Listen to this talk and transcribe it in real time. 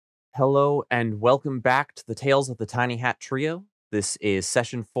Hello and welcome back to the Tales of the Tiny Hat Trio. This is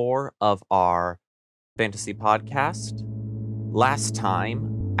session 4 of our fantasy podcast. Last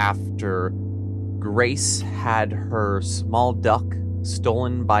time, after Grace had her small duck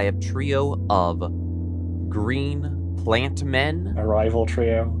stolen by a trio of green plant men, A rival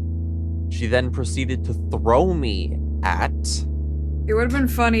trio. she then proceeded to throw me at, It would have been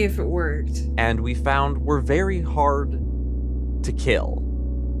funny if it worked. and we found were very hard to kill.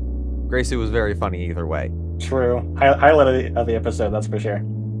 Grace, it was very funny either way. True. Highlight of the episode, that's for sure.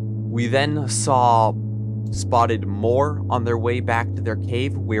 We then spotted more on their way back to their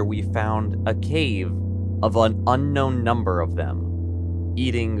cave, where we found a cave of an unknown number of them,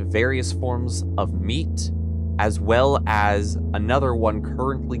 eating various forms of meat, as well as another one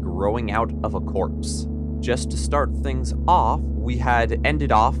currently growing out of a corpse. Just to start things off, we had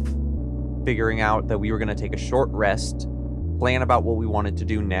ended off figuring out that we were going to take a short rest, plan about what we wanted to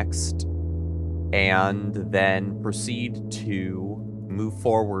do next, and then proceed to move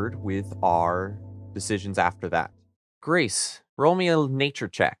forward with our decisions after that. Grace, roll me a nature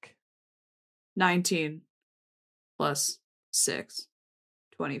check. 19 plus 6.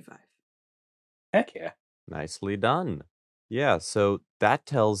 25. Heck yeah. Nicely done. Yeah, so that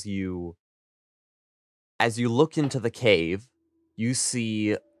tells you, as you look into the cave, you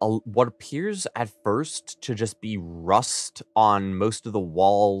see what appears at first to just be rust on most of the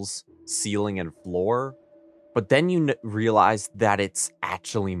walls, ceiling, and floor. But then you realize that it's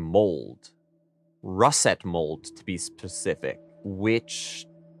actually mold. Russet mold, to be specific, which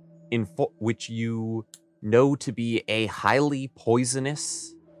you know to be a highly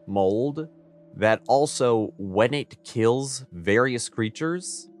poisonous mold that also, when it kills various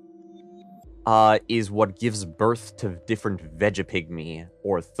creatures, is what gives birth to different vegapigmy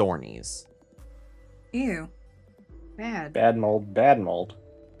or thornies. Ew. Bad. Bad mold.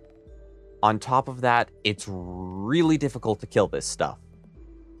 On top of that, it's really difficult to kill this stuff,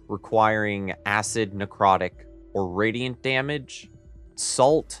 requiring acid, necrotic, or radiant damage.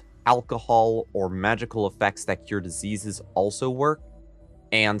 Salt, alcohol, or magical effects that cure diseases also work,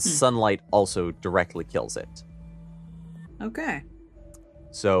 and sunlight also directly kills it. Okay.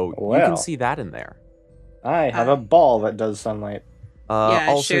 So you Well. can see that in there. I have a ball that does sunlight.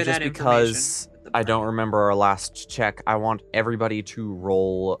 Also, share just that because information with the I don't party. remember our last check, I want everybody to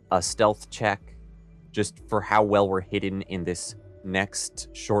roll a stealth check just for how well we're hidden in this next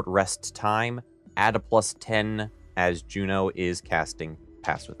short rest time. Add a +10 as Juno is casting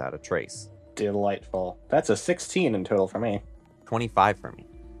Pass Without a Trace. Delightful. That's a 16 in total for me. 25 for me.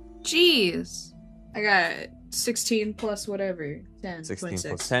 Jeez. I got 16 plus whatever. 10. 16 26.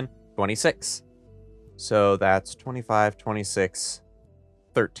 plus 10, 26. So that's 25, 26,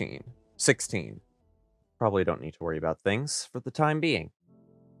 13, 16. Probably don't need to worry about things for the time being.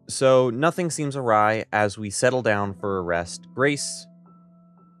 So nothing seems awry as we settle down for a rest. Grace,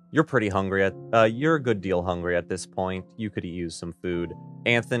 you're pretty hungry. You're a good deal hungry at this point. You could use some food.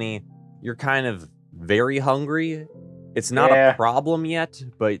 Anthony, you're kind of very hungry. It's not Yeah. a problem yet,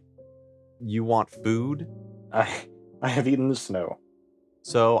 but you want food. I have eaten the snow.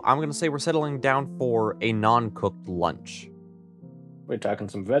 So I'm going to say we're settling down for a non-cooked lunch. We're talking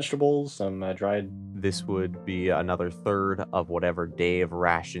some vegetables, some dried... This would be another third of whatever day of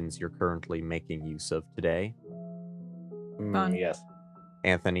rations you're currently making use of today. Fun. Yes.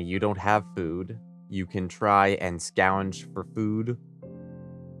 Anthony, you don't have food. You can try and scavenge for food.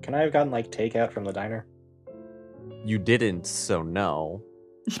 Can I have gotten, takeout from the diner? You didn't, so no.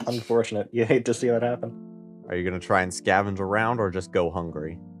 Unfortunate. You hate to see that happen. Are you going to try and scavenge around or just go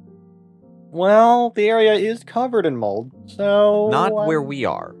hungry? Well, the area is covered in mold, so... Not where I'm we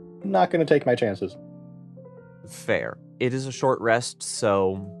are. not going to take my chances. Fair. It is a short rest,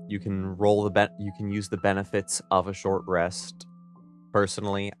 so you can you can use the benefits of a short rest.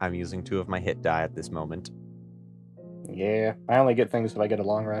 Personally, I'm using 2 of my hit die at this moment. Yeah, I only get things if I get a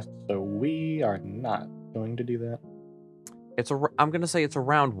long rest, so we are not going to do that. I'm going to say it's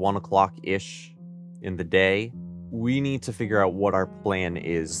around 1 o'clock-ish in the day. We need to figure out what our plan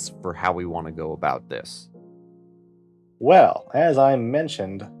is for how we want to go about this. Well, as I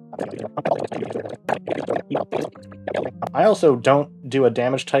mentioned, I also don't do a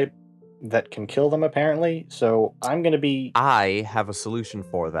damage type that can kill them, apparently, so I'm going to be... I have a solution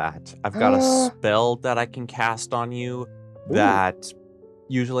for that. I've got a spell that I can cast on you that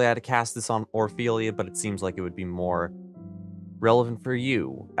usually I'd cast this on Orphelia, but it seems like it would be more relevant for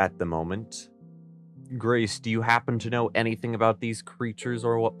you at the moment. Grace, do you happen to know anything about these creatures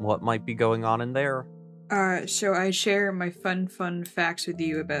or what might be going on in there? So I share my fun facts with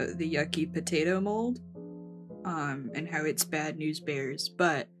you about the yucky potato mold, and how it's bad news bears,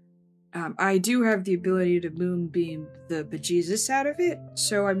 but I do have the ability to moonbeam the bejesus out of it,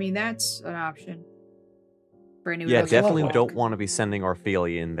 so I mean that's an option for anyone Yeah, else. definitely Lovely. don't want to be sending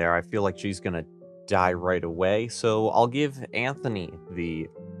Orphelia in there. I feel like she's gonna die right away, so I'll give Anthony the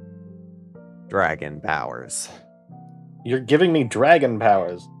dragon powers. You're giving me dragon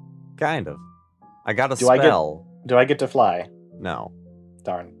powers. Kind of. I got a Do I get- spell. Do I get to fly? No.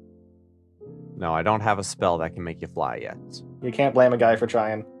 Darn. No, I don't have a spell that can make you fly yet. You can't blame a guy for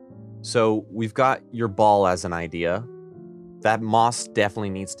trying. So, we've got your ball as an idea. That moss definitely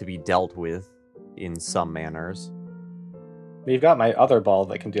needs to be dealt with in some manners. We've got my other ball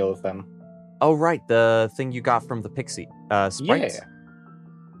that can deal with them. Oh, right, the thing you got from the pixie. Sprites? Yeah.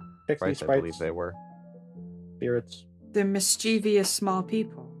 Pixie Sprites, I believe sprites, they were. spirits. The mischievous small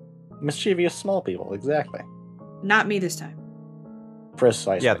people. Mischievous small people, exactly. Not me this time.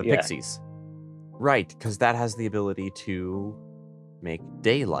 Precisely. Yeah, the pixies. Right, because that has the ability to make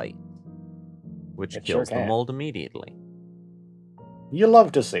daylight, which It sure kills the can. mold immediately. You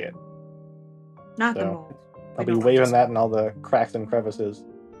love to see it. Not the So, mold. I'll I be don't waving participate. that in all the cracks and crevices.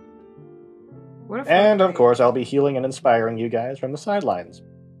 What if And of course, I'll be healing and inspiring you guys from the sidelines.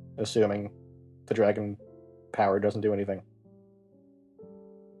 Assuming the dragon power doesn't do anything.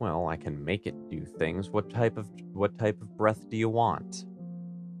 Well, I can make it do things. What type of breath do you want?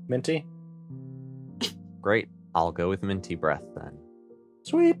 Minty? Great. I'll go with minty breath then.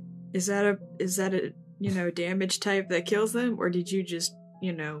 Sweet. Is that a damage type that kills them, or did you just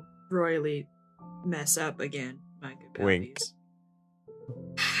royally mess up again? My good Wink.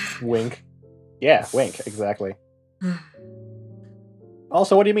 puppies. Wink. Yeah, wink, exactly.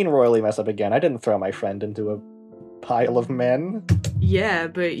 Also, what do you mean royally mess up again? I didn't throw my friend into a pile of men. Yeah,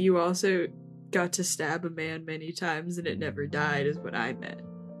 but you also got to stab a man many times and it never died, is what I meant.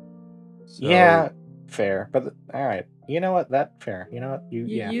 So, Yeah, fair. But, alright. You know what? Fair. You know what? You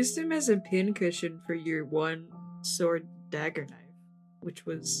Yeah. used him as a pincushion for your one sword dagger knife, which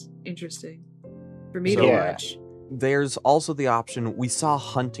was interesting for me to So- watch. There's also the option, we saw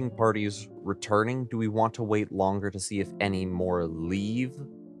hunting parties returning. Do we want to wait longer to see if any more leave?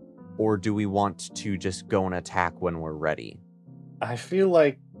 Or do we want to just go and attack when we're ready? I feel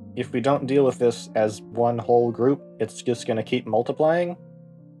like if we don't deal with this as one whole group, it's just going to keep multiplying.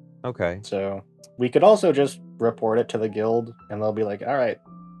 Okay. So we could also just report it to the guild, and they'll be like, "All right,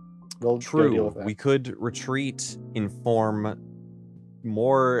 we'll go deal True. with that." We could retreat, inform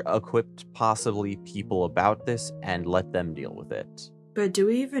more equipped, possibly, people about this, and let them deal with it. But do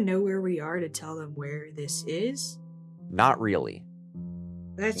we even know where we are to tell them where this is? Not really.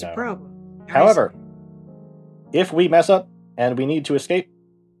 That's No. a problem. However, if we mess up and we need to escape,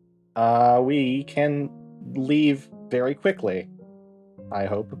 we can leave very quickly. I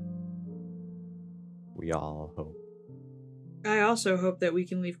hope. We all hope. I also hope that we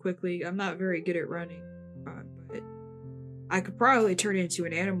can leave quickly. I'm not very good at running, but I could probably turn into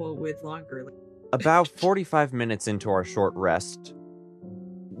an animal with longer legs. About 45 minutes into our short rest,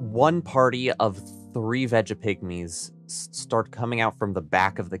 one party of 3 Vegapygmies start coming out from the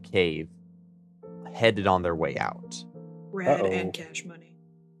back of the cave, headed on their way out. Rad Uh-oh. and cash money.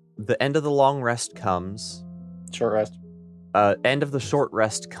 The end of the long rest comes. Short rest. End of the short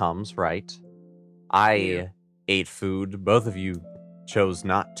rest comes, right? I Yeah. ate food. Both of you chose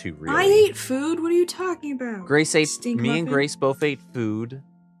not to, really. I ate food? What are you talking about? Grace ate. Stink Me and muffin? Grace both ate food.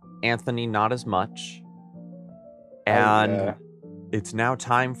 Anthony, not as much. Oh, And yeah. it's now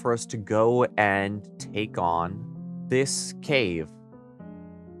time for us to go and take on this cave.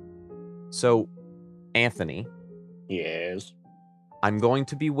 So, Anthony, Yes. I'm going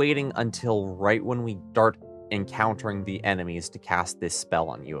to be waiting until right when we start encountering the enemies to cast this spell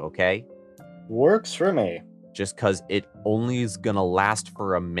on you, okay? Works for me. Just because it only is gonna last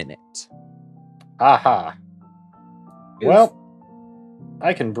for a minute. Aha. Oof. Well,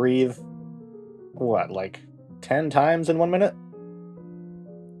 I can breathe, what, like 10 times in 1 minute?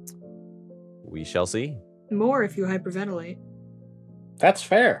 We shall see. More if you hyperventilate. That's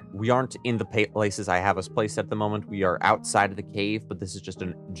fair. We aren't in the places I have us placed at the moment. We are outside of the cave, but this is just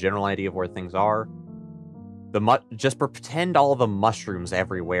a general idea of where things are. Just pretend all the mushrooms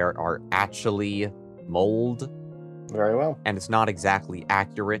everywhere are actually mold, Very well. and it's not exactly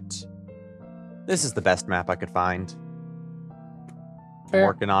accurate. This is the best map I could find. Fair.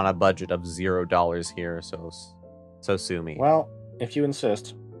 Working on a budget of $0 here, so sue me. Well, if you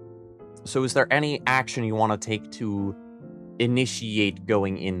insist. So is there any action you want to take to initiate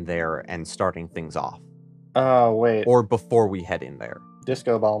going in there and starting things off? Oh, wait. Or before we head in there?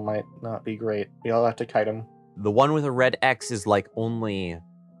 Disco ball might not be great. We'll have to kite him. The one with a red X is like only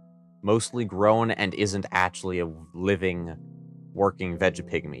mostly grown and isn't actually a living working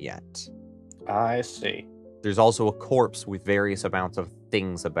Vegapygmy yet. I see. There's also a corpse with various amounts of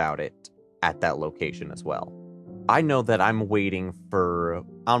things about it at that location as well. I know that I'm waiting for...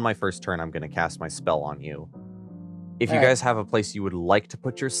 On my first turn, I'm going to cast my spell on you. If you Alright. guys have a place you would like to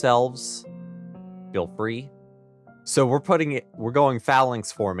put yourselves, feel free. So we're going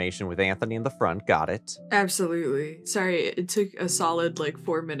phalanx formation with Anthony in the front. Got it. Absolutely. Sorry, it took a solid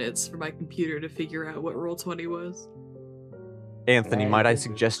 4 minutes for my computer to figure out what Roll20 was. Anthony, might I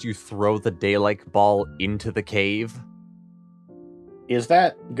suggest you throw the daylight ball into the cave? Is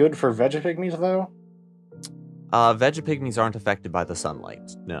that good for Vegapygmies, though? Vegapygmies aren't affected by the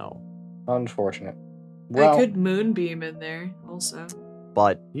sunlight, no. Unfortunate. Well, I could moonbeam in there, also.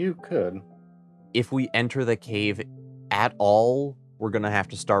 But you could. if we enter the cave at all, we're gonna have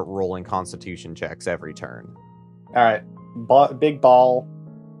to start rolling constitution checks every turn. Alright. Big ball,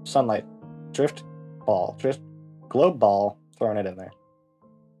 sunlight, drift, ball, drift, globe ball, throwing it in there.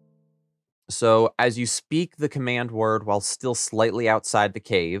 So, as you speak the command word while still slightly outside the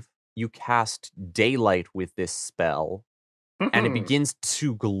cave, you cast daylight with this spell, and it begins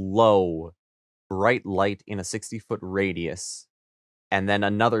to glow bright light in a 60-foot radius, and then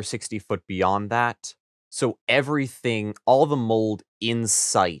another 60-foot beyond that. So everything, all the mold in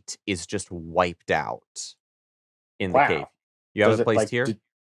sight is just wiped out in the Wow. cave. You have Does it it, placed like, here?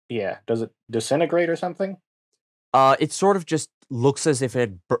 Yeah. Does it disintegrate or something? It sort of just looks as if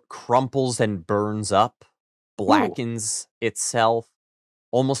it crumples and burns up, blackens itself,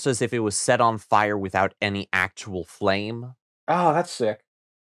 almost as if it was set on fire without any actual flame. Oh, that's sick.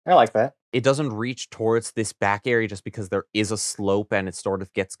 I like that. It doesn't reach towards this back area just because there is a slope and it sort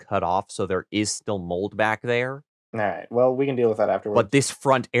of gets cut off, so there is still mold back there. Alright, well, we can deal with that afterwards. But this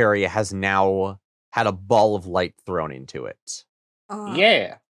front area has now had a ball of light thrown into it.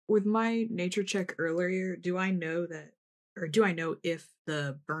 Yeah! With my nature check earlier, do I know if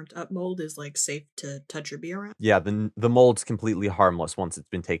the burnt up mold is safe to touch or be around? Yeah, the mold's completely harmless once it's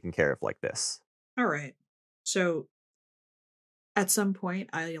been taken care of like this. Alright. So at some point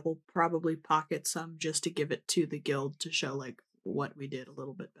I'll probably pocket some just to give it to the guild to show what we did a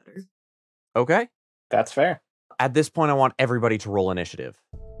little bit better. Okay. That's fair. At this point, I want everybody to roll initiative.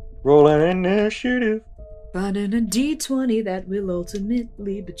 Roll an initiative. Finding a D20 that will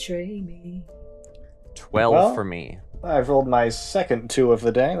ultimately betray me. 12 for me. I've rolled my second 2 of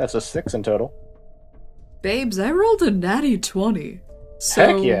the day. That's a 6 in total. Babes, I rolled a natty 20.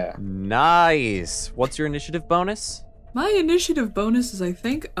 So Heck yeah. Nice. What's your initiative bonus? my initiative bonus is, I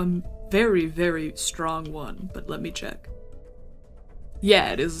think, a very, very strong one, but let me check.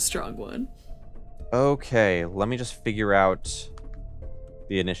 Yeah, it is a strong one. Okay, let me just figure out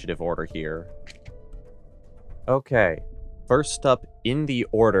the initiative order here. Okay, first up in the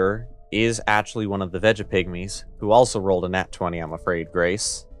order is actually one of the Vegapygmies, who also rolled a nat 20, I'm afraid,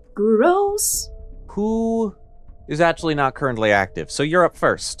 Grace. Gross. Who is actually not currently active, so you're up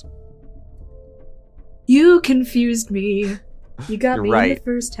first. You confused me. You got You're me in right. the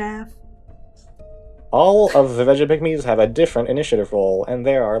first half. All of the Vegapygmies have a different initiative roll, and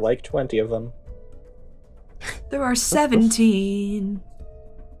there are 20 of them. There are 17.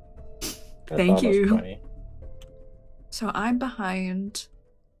 That's Thank almost you. 20. So I'm behind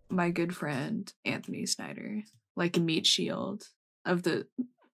my good friend Anthony Snyder, like a meat shield of the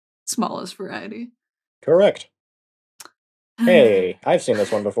smallest variety. Correct. Hey, I've seen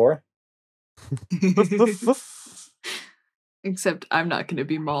this one before. Except I'm not going to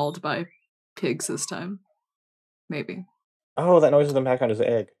be mauled by pigs this time. Maybe. Oh, that noise in the background is the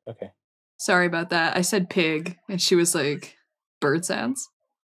egg. Okay. Sorry about that. I said pig, and she was like, bird sounds.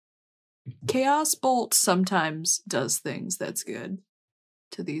 Chaos Bolt sometimes does things that's good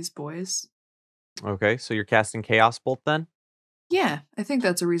to these boys. Okay, so you're casting Chaos Bolt then? Yeah, I think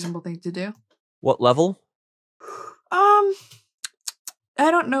that's a reasonable thing to do. What level? I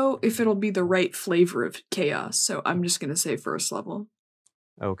don't know if it'll be the right flavor of chaos, so I'm just gonna say first level.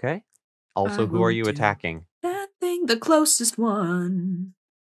 Okay. Also, I who are will you do attacking? That thing, the closest one.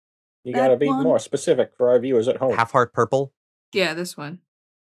 You That gotta be one. more specific for our viewers at home. Half Heart Purple? Yeah, this one.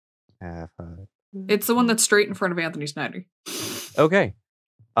 Half Heart. It's the one that's straight in front of Anthony Snyder. Okay.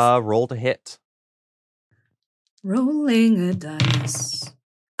 Roll to hit. Rolling a dice.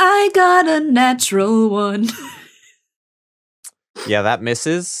 I got a natural one. Yeah, that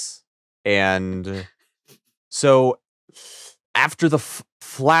misses. And so after the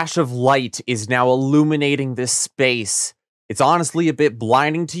flash of light is now illuminating this space, it's honestly a bit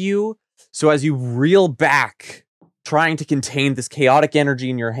blinding to you. So as you reel back, trying to contain this chaotic energy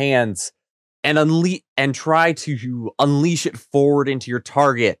in your hands and try to unleash it forward into your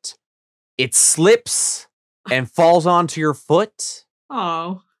target, it slips and falls onto your foot,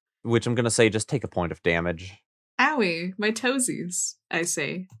 Oh, which I'm going to say just take a point of damage. owie, my toesies, I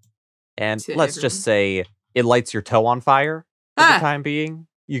say. And To let's just everyone. say it lights your toe on fire for the Ah! time being.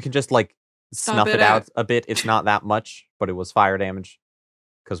 You can just like Stomp snuff it it out out. a bit. It's not that much, but it was fire damage.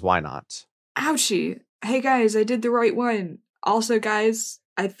 Because why not? Ouchie. Hey guys, I did the right one. Also, guys,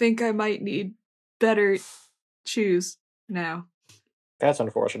 I think I might need better shoes now. That's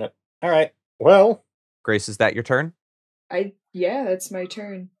unfortunate. All right. Well, Grace, is that your turn? Yeah, that's my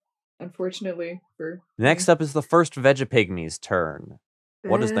turn. Unfortunately for Next up is the first Vegapygmy's turn.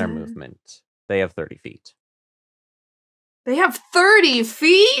 What is their Uh, movement? They have 30 feet. They have 30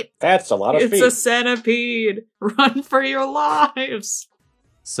 feet. that's a lot of It's feet. a centipede. Run for your lives.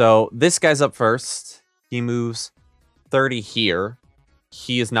 So this guy's up first. He moves 30 here.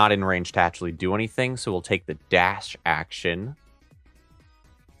 He is not in range to actually do anything, so we'll take the dash action.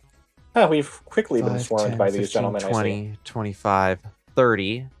 We've quickly been 5, swarmed 10, by these 15, gentlemen, 20, 25,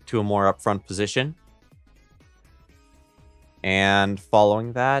 30 to a more upfront position. And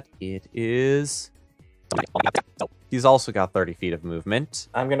following that, it is... He's also got 30 feet of movement.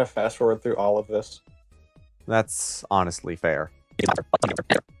 I'm going to fast forward through all of this. That's honestly fair.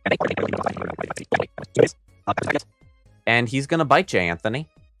 And he's gonna bite you, Anthony.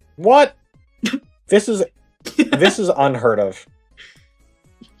 What? This is unheard of.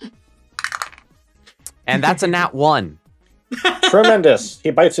 And that's a nat 1. Tremendous.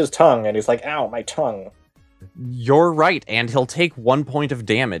 He bites his tongue and he's like, ow, my tongue. You're right, and he'll take 1 point of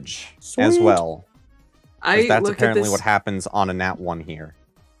damage as Sweet. well. 'Cause I that's look at apparently this. what happens on a nat 1 here.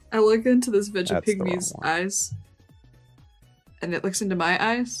 I look into this That's the Vegapygmy's wrong one. eyes, and it looks into my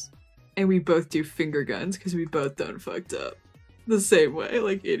eyes, and we both do finger guns because we both done fucked up the same way,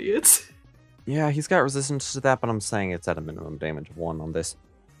 like idiots. Yeah, he's got resistance to that, but I'm saying it's at a minimum damage of 1 on this.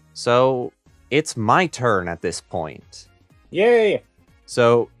 So, it's my turn at this point. Yay.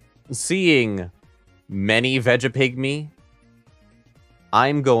 So, seeing many Vegapygmy,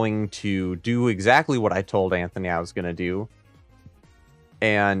 I'm going to do exactly what I told Anthony I was going to do,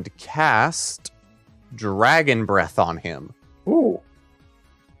 and cast Dragon Breath on him. Ooh.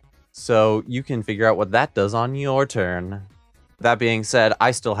 So you can figure out what that does on your turn. That being said,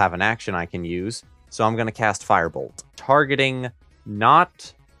 I still have an action I can use, so I'm going to cast Firebolt, targeting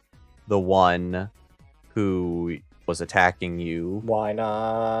not the one who was attacking you, Why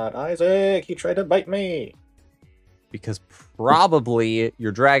not, Isaac? He tried to bite me. because probably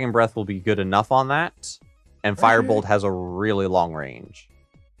your Dragon Breath will be good enough on that, and Firebolt has a really long range.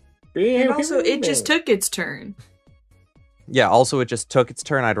 And also, it just took its turn. Yeah, also it just took its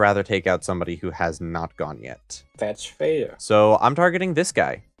turn. I'd rather take out somebody who has not gone yet. That's fair. So I'm targeting this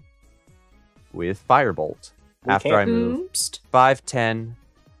guy with Firebolt. We After can't- I move Oops. 5, 10,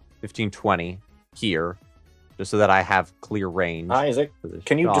 15, 20 here, just so that I have clear range. Isaac, for this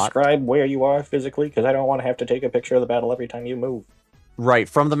can you shot. describe where you are physically? Because I don't want to have to take a picture of the battle every time you move. Right,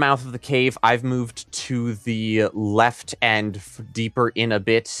 from the mouth of the cave, I've moved to the left and deeper in a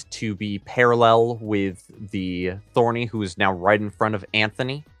bit to be parallel with the Thorny, who is now right in front of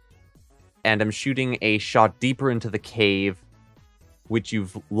Anthony. And I'm shooting a shot deeper into the cave, which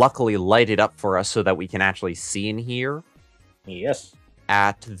you've luckily lighted up for us so that we can actually see in here, Yes.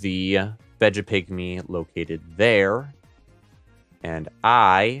 at the Vegapygmy located there. And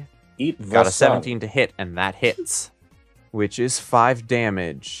I Eat the got a sun. 17 to hit, and that hits, which is 5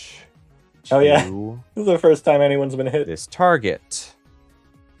 damage. Oh, yeah. to This is the first time anyone's been hit. this target.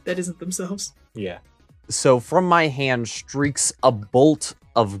 That isn't themselves. Yeah. So from my hand streaks a bolt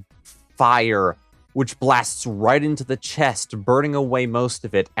of fire, which blasts right into the chest, burning away most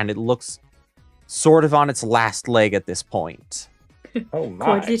of it, and it looks sort of on its last leg at this point. Oh my.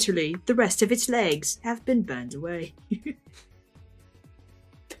 Quite literally, the rest of its legs have been burned away.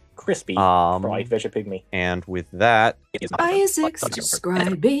 Crispy. Um, Fried Vegapygmy. And with that, Isaac's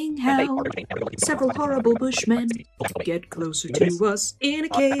describing how several horrible bushmen get closer to us in a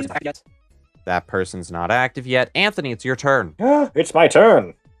cave. that person's not active yet. Anthony, it's your turn. It's my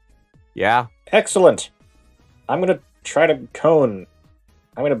turn. Yeah? Excellent. I'm gonna try to cone.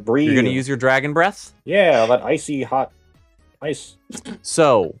 I'm gonna breathe. You're going to use your dragon breath? Yeah, that icy hot ice.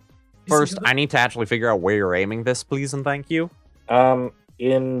 So, first, Is it- I need to actually figure out where you're aiming this, please and thank you.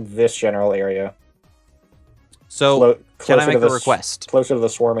 In this general area. So, can I Closer to make the a request? Closer to the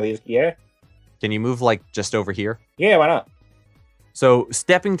swarm of these. Yeah? Can you move, like, just over here? Yeah, why not? So,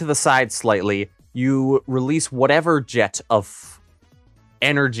 stepping to the side slightly, you release whatever jet of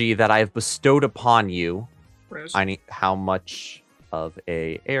energy that I've bestowed upon you. Gross. I need... How much of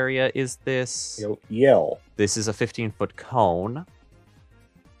a area is this? Yell. This is a 15-foot cone.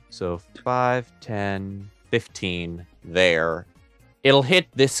 So 5, 10, 15 there. It'll hit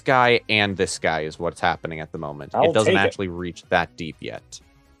this guy and this guy is what's happening at the moment. I'll It doesn't take it. actually reach that deep yet.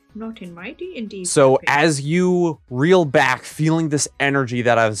 Not in my D&D. So campaign. as you reel back, feeling this energy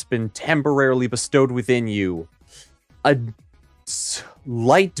that has been temporarily bestowed within you, a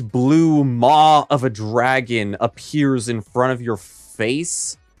light blue maw of a dragon appears in front of your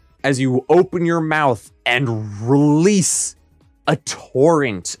face as you open your mouth and release a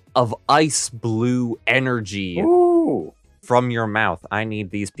torrent of ice blue energy Ooh. from your mouth. I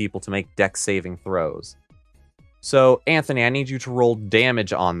need these people to make dex saving throws. So, Anthony, I need you to roll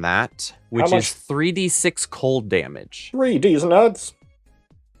damage on that, which much? is 3d6 cold damage. 3D's nuts.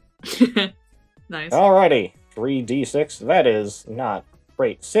 Nice. Alrighty. 3D6. That is not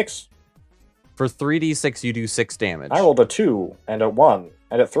great. 6. For 3d6, you do 6 damage. I rolled a 2 and a 1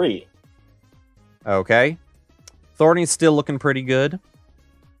 and a 3. Okay. Thorny's still looking pretty good.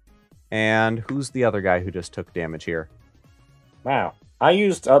 And who's the other guy who just took damage here? Wow. I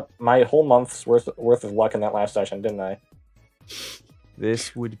used up my whole month's worth of luck in that last session, didn't I?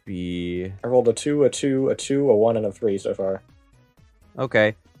 This would be... I rolled a 2, a 2, a 2, a 1, and a 3 so far.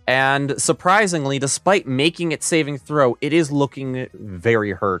 Okay. And surprisingly, despite making its saving throw, it is looking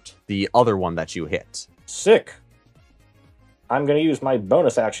very hurt, the other one that you hit. Sick. I'm going to use my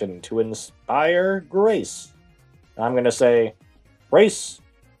bonus action to inspire Grace. I'm going to say, Grace,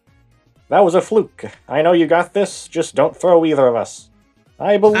 that was a fluke. I know you got this, just don't throw either of us.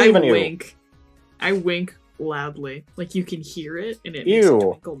 I believe in you. Wink. I wink loudly. Like you can hear it and it makes a Ew.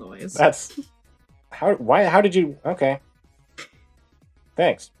 twinkle noise. That's... How did you... Okay.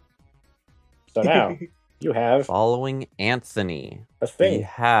 Thanks. So now, you have Following Anthony, a we thing.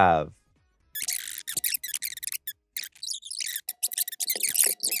 have...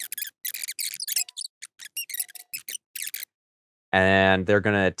 And they're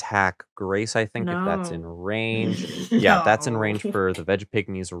going to attack Grace, I think, if that's in No. range. Yeah, that's in No. range for the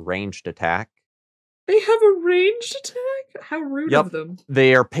Vegapigme's ranged attack. They have a ranged attack? How rude Yep. of them.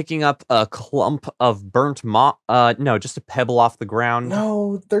 They are picking up a clump of burnt no, just a pebble off the ground.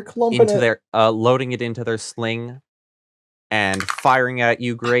 No, they're clumping Into it. their loading it into their sling and firing at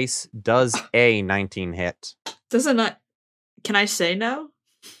you, Grace. Does a 19 hit? Does it not... Can I say no?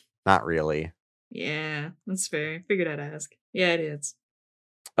 Not really. Yeah, that's fair. Figured I'd ask. Yeah, it is.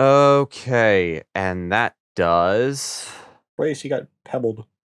 Okay, and that does Grace, you got pebbled.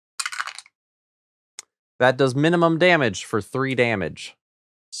 minimum damage for 3 damage.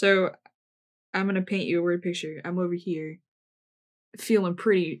 So, I'm gonna paint you a word picture. I'm over here, feeling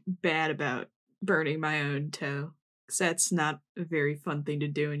pretty bad about burning my own toe. Because that's not a very fun thing to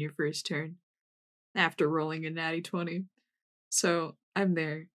do in your first turn. After rolling a natty 20. So, I'm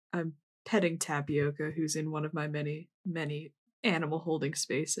there. I'm petting Tapioca, who's in one of my many, many animal holding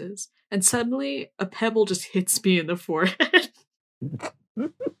spaces. And suddenly, a pebble just hits me in the forehead.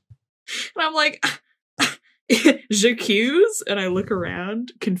 And I'm like... J'accuse, and I look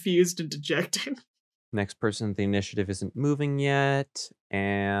around, confused and dejected. Next person, the initiative isn't moving yet,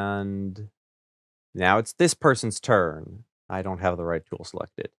 and now it's this person's turn. I don't have the right tool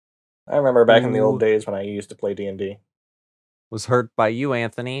selected. I remember back in the old Ooh. days when I used to play D&D. Was hurt by you,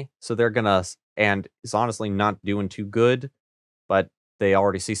 Anthony, so they're gonna, and is honestly not doing too good, but they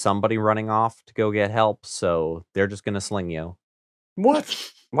already see somebody running off to go get help, so they're just gonna sling you.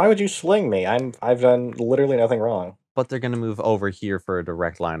 What? Why would you sling me? I've done literally nothing wrong. But they're gonna move over here for a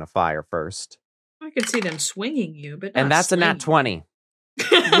direct line of fire first. I could see them swinging you, but And not that's a nat slinging 20.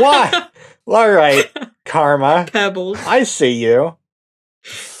 you. What? All right, Karma. Pebbles. I see you.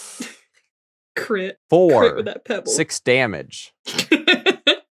 Crit. Crit 4. with that pebble. 6 damage.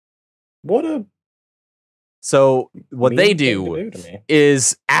 What a So what mean they thing do to me.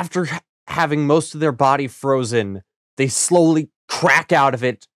 is after having most of their body frozen, they slowly crack out of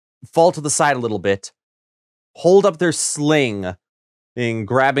it, fall to the side a little bit, hold up their sling, and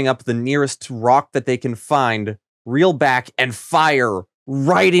grabbing up the nearest rock that they can find, reel back and fire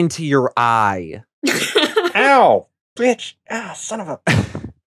right into your eye. Ow, bitch! Ah, son of a.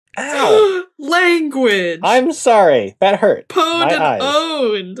 Ow! Language. I'm sorry. That hurt. Pwned My and eyes.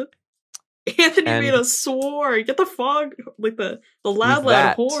 owned. Anthony And- made a sword. Get the fog, like the loud, With loud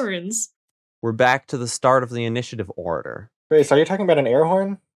that- horns. We're back to the start of the initiative order. Grace, are you talking about an air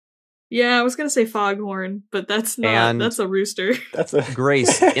horn? Yeah, I was gonna say foghorn, but that's not. And- That's a rooster. That's a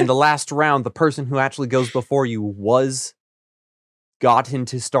Grace, in the last round, the person who actually goes before you got him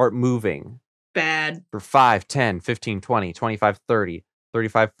to start moving. Bad. For 5, 10, 15, 20, 25, 30,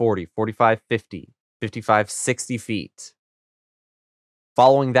 35, 40, 45, 50, 55, 60 feet.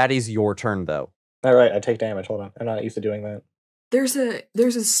 Following that is your turn, though. All right. I take damage. Hold on. I'm not used to doing that.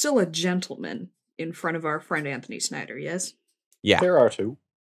 There's still a gentleman in front of our friend Anthony Snyder, yes? Yeah, There are two.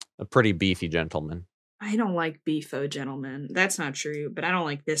 a pretty beefy gentleman. I don't like beefo gentlemen. That's not true, but I don't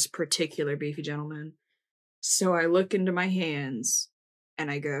like this particular beefy gentleman. So I look into my hands and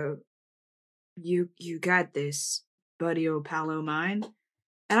I go, You got this, buddy Palo mine.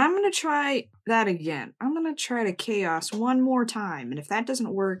 And I'm gonna try that again. I'm gonna try to chaos one more time, and if that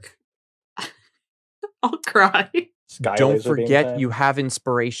doesn't work, I'll cry. Sky Don't laser beam forget time. you have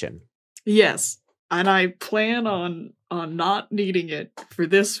inspiration. Yes, and I plan on not needing it for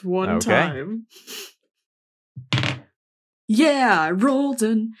this one Okay. time. Yeah, I rolled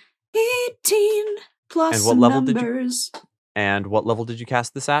an 18 plus And what some level did you- numbers. And what level did you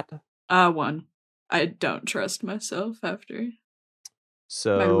cast this at? 1. I don't trust myself after my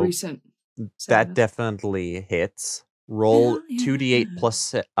So recent. that sadness. definitely hits. Roll Hell yeah. 2d8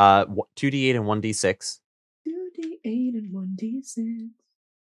 plus 2d8 and 1d6. 2d8 and 1d6.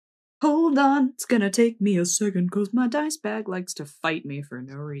 Hold on, it's gonna take me a second because my dice bag likes to fight me for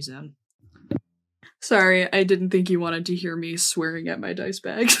no reason. Sorry, I didn't think you wanted to hear me swearing at my dice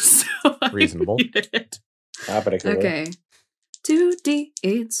bag, so I Reasonable. muted it. Not particularly. Okay.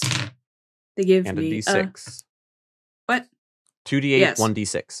 2d8s. They give And a me d6. what? 2d8, Yes.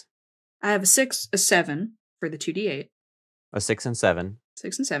 1d6. I have a 6, a 7 for the 2d8. A 6 and 7.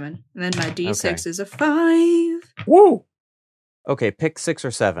 6 and 7. And then my d6 Okay. is a 5. Woo! Okay, pick 6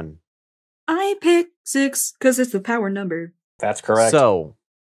 or 7. I pick 6 because it's the power number. That's correct. So,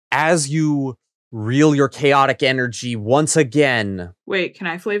 as you reel your chaotic energy once again, Wait, can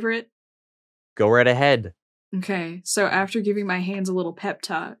I flavor it? go right ahead. Okay, so after giving my hands a little pep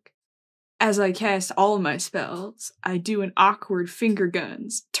talk, as I cast all of my spells, I do an awkward finger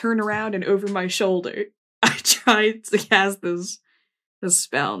guns, turn around and over my shoulder. I try to cast this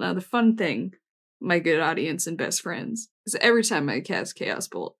spell. Now, the fun thing, my good audience and best friends, is every time I cast Chaos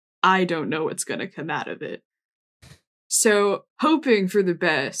Bolt, I don't know what's gonna come out of it. So, hoping for the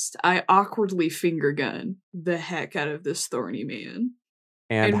best, I awkwardly finger gun the heck out of this thorny man.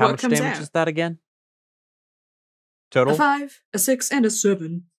 And And how what much comes damage out? is that again? A Total? 5, a 6, and a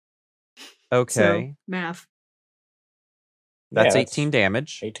 7. Okay. So, math. That's Yeah, 18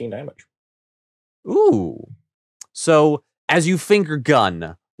 damage. 18 damage. Ooh. So, as you finger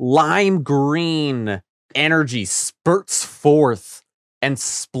gun, lime green energy spurts forth and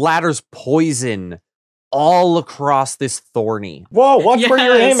splatters poison all across this thorny. Whoa, watch where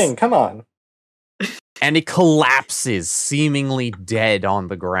you're Yes. aiming. Come on. And it collapses, seemingly dead on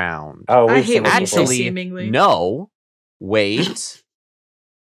the ground. Oh, I we've hate seen when this you say before. Actually, seemingly. no. Wait.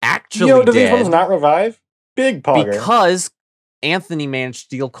 Actually Yo, do these dead ones not revive? Big pogger. because Anthony managed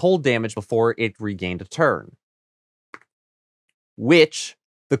to deal cold damage before it regained a turn. Which,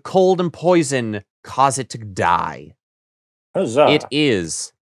 the cold and poison cause it to die. Huzzah. It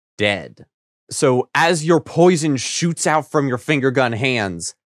is dead. So as your poison shoots out from your finger gun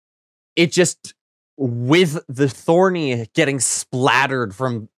hands, it just, with the thorny getting splattered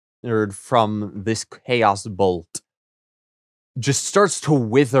from this chaos bolt, just starts to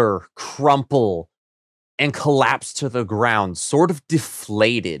wither, crumple, and collapse to the ground, sort of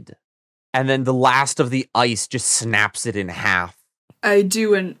deflated. And then the last of the ice just snaps it in half. I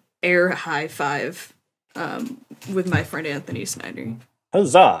do an air high five with my friend Anthony Snyder.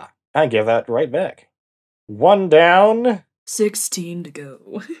 Huzzah. I give that right back. 1 down. 16 to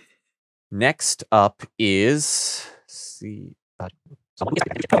go. Next up is,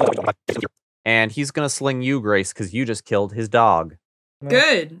 and he's gonna sling you, Grace, because you just killed his dog.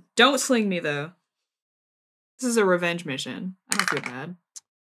 Good. Don't sling me, though. This is a revenge mission. I don't feel bad.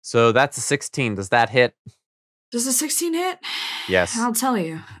 So that's a 16. Does that hit? Does a 16 hit? Yes. I'll tell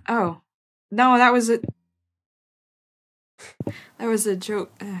you. Oh. No, that was a... That was a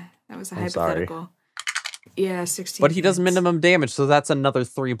joke. That was a I'm sorry. hypothetical. Yeah, 16 But he does hits. minimum damage, so that's another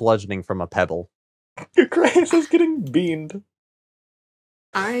 3 bludgeoning from a pebble. Grace is getting beamed.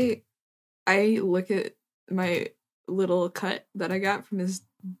 I look at my little cut that I got from this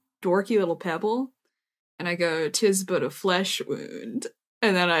dorky little pebble, and I go, "'Tis but a flesh wound."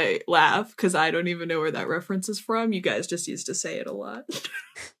 And then I laugh, because I don't even know where that reference is from. You guys just used to say it a lot.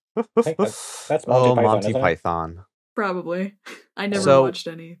 think that's Monty Oh, Python, Monty isn't it? Python. Probably. I never So- watched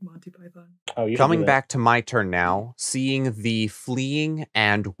any Monty Python. Oh, you should Coming do that. back to my turn now, seeing the fleeing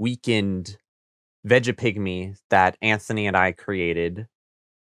and weakened Vegapygmy that Anthony and I created,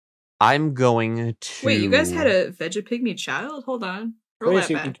 I'm going to... Wait, you guys had a Vegapygmy child? Hold on. Roll Grace, that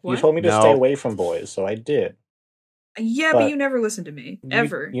you, back. you What? told me to No. stay away from boys, so I did. Yeah, but but you never listened to me.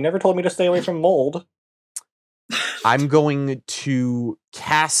 Ever. You never told me to stay away from mold. I'm going to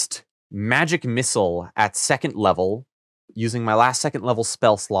cast Magic Missile at 2nd level, using my last second level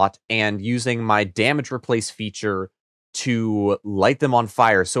spell slot and using my damage replace feature to light them on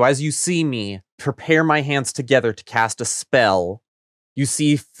fire. So as you see me prepare my hands together to cast a spell, you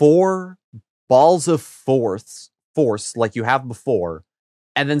see 4 balls of force like you have before,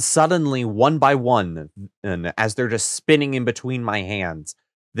 and then suddenly, one by one, and as they're just spinning in between my hands,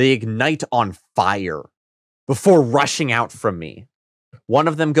 they ignite on fire before rushing out from me. One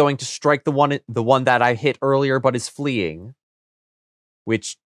of them going to strike the one that I hit earlier but is fleeing,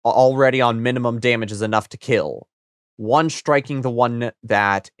 which already on minimum damage is enough to kill. One striking the one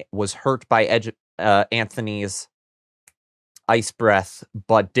that was hurt by Anthony's ice breath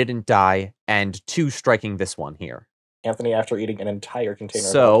but didn't die, and 2 striking this one here. Anthony after eating an entire container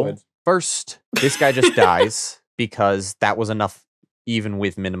of So, Altoids. first, this guy just dies because that was enough even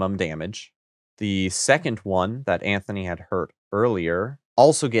with minimum damage. The second one that Anthony had hurt earlier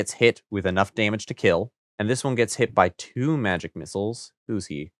also gets hit with enough damage to kill, and this one gets hit by 2 magic missiles. Who's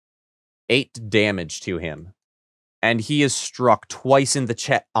he? 8 damage to him. And he is struck twice in the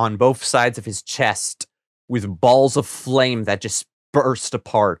chest on both sides of his chest with balls of flame that just burst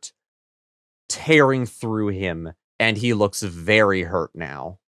apart, tearing through him, and he looks very hurt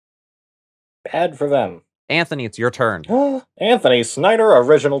now. Bad for them. Anthony, it's your turn. Anthony, Snyder,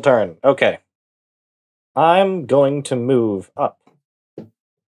 original turn. Okay. I'm going to move up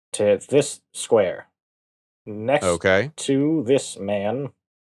to this square. Next to this man.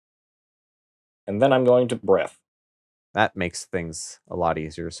 And then I'm going to breath. That makes things a lot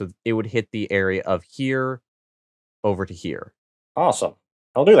easier. So it would hit the area of here over to here. Awesome.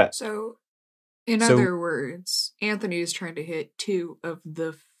 I'll do that. So, in other words, Anthony is trying to hit 2 of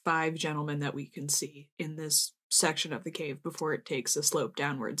the 5 gentlemen that we can see in this section of the cave before it takes a slope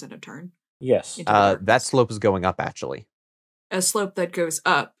downwards and a turn. Yes. That slope is going up, actually. A slope that goes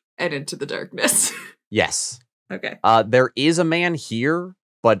up and into the darkness. Yes. Okay. There is a man here,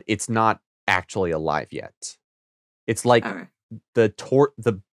 but it's not actually alive yet. It's like the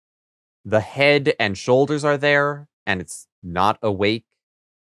head and shoulders are there, and it's not awake,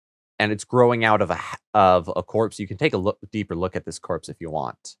 and it's growing out of a corpse. You can take a deeper look at this corpse if you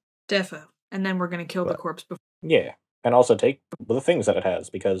want. Defo. And then we're going to kill the corpse before. Yeah. And also take the things that it has,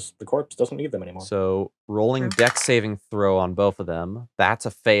 because the corpse doesn't need them anymore. So, rolling dex saving throw on both of them. That's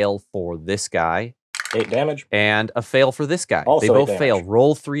a fail for this guy. 8 damage. And a fail for this guy. Also they both 8 fail. damage.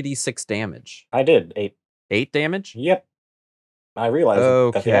 Roll 3d6 damage. I did. 8. 8 damage? Yep. I realize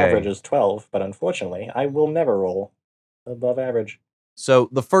that the average is 12, but unfortunately, I will never roll above average. So,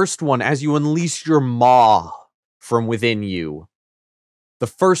 the first one, as you unleash your maw from within you, the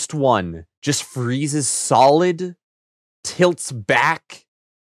first one just freezes solid, tilts back,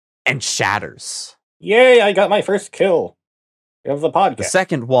 and shatters. Yay, I got my first kill of the podcast. The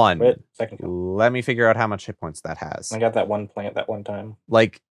second one, second kill. Let me figure out how much hit points that has. I got that one plant that one time.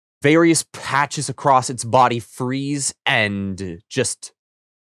 Like, various patches across its body freeze and just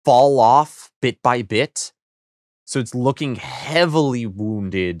fall off bit by bit. So it's looking heavily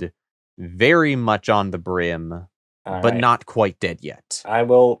wounded, very much on the brim, but not quite dead yet. I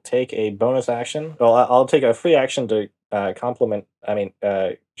will take a bonus action. Well, I'll take a free action to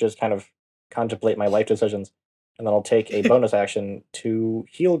just kind of contemplate my life decisions. And then I'll take a bonus action to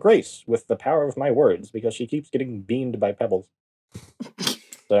heal Grace with the power of my words, because she keeps getting beamed by pebbles.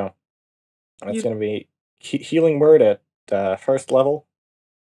 So that's going to be healing word at first level.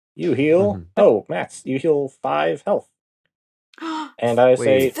 You heal. Mm-hmm. Oh, Max, you heal 5 health. And I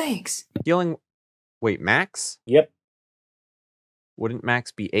say thanks. Healing. Wait, Max? Yep. Wouldn't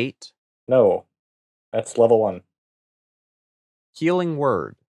Max be 8? No, that's level 1. Healing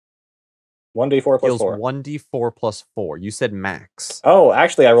word. 1d4 plus heals 4. 1d4 plus 4. You said max. Oh,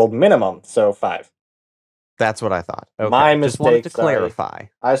 actually, I rolled minimum, so 5. That's what I thought. Okay. My mistake. Just wanted to clarify.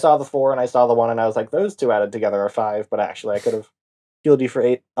 I saw the 4 and I saw the 1, and I was like, those two added together are 5. But actually, I could have healed you for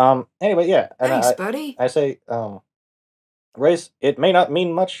 8. Anyway, yeah. And thanks, buddy. I say, Grace, it may not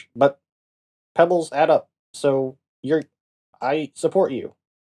mean much, but pebbles add up. So I support you.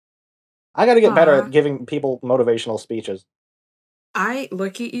 I got to get better at giving people motivational speeches. I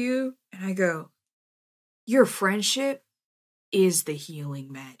look at you and I go, your friendship is the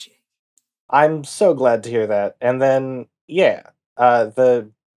healing magic. I'm so glad to hear that. And then, yeah, the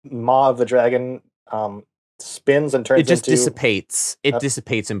maw of the dragon spins and turns into... It just dissipates. It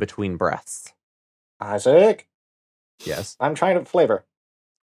dissipates in between breaths. Isaac? Yes? I'm trying to flavor.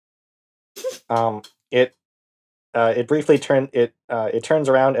 It briefly turns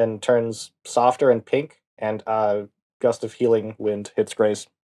around and turns softer and pink, and gust of healing wind hits Grace.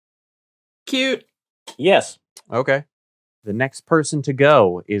 Cute. Yes. Okay. The next person to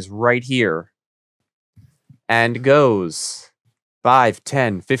go is right here. and goes 5,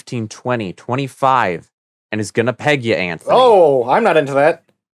 10, 15, 20, 25, and is gonna peg you, Anthony. Oh, I'm not into that.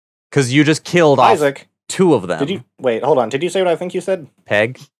 Because you just killed off Isaac, 2 of them. did you... Wait, hold on. Did you say what I think you said?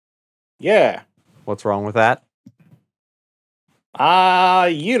 Peg? Yeah. What's wrong with that?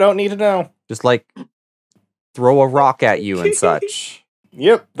 You don't need to know. Just, like, throw a rock at you and such.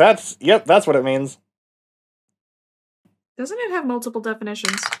 Yep, that's what it means. Doesn't it have multiple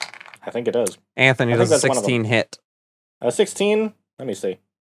definitions? I think it does. Anthony I does think a that's one of 16 hit. 16? Let me see.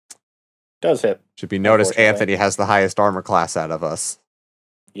 Does hit. Should be noticed Unfortunately. Anthony has the highest armor class out of us.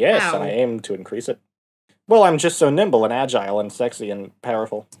 Yes, Ow. and I aim to increase it. Well, I'm just so nimble and agile and sexy and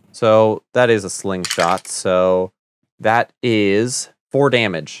powerful. So that is a slingshot. So that is 4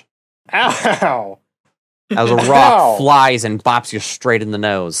 damage. Ow! As a Ow. rock flies and bops you straight in the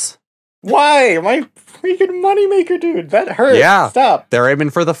nose. Why? My freaking moneymaker, dude. That hurt. Yeah. Stop. They're aiming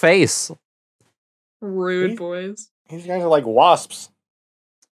for the face. Rude boys. These guys are like wasps.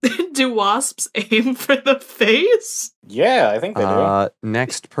 Do wasps aim for the face? Yeah, I think they do.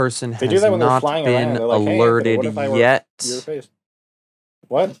 Next person They do has that when they're not flying been around. They're like, hey, alerted what if I were yet. Your face.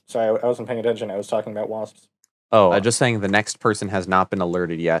 What? Sorry, I wasn't paying attention. I was talking about wasps. Oh, just saying the next person has not been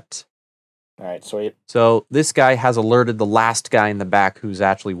alerted yet. Alright, sweet. So this guy has alerted the last guy in the back who's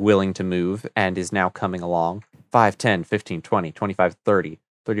actually willing to move and is now coming along. 5, 10, 15, 20, 25, 30,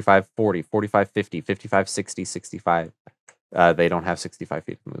 35, 40, 45, 50, 55, 60, 65. They don't have 65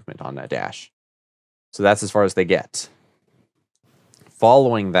 feet of movement on that dash. So that's as far as they get.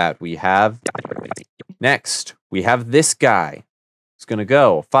 Following that, we have... Next, we have this guy. He's going to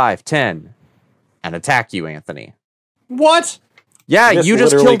go 5, 10, and attack you, Anthony. What? Yeah, This you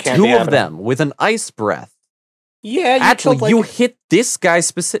just literally killed can't 2 be of happening. them with an ice breath. Yeah, you Actually, killed, like... you hit this guy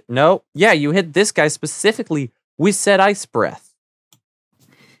specific. No, yeah, you hit this guy specifically with said ice breath.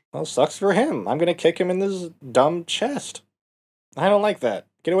 Well, sucks for him. I'm gonna kick him in this dumb chest. I don't like that.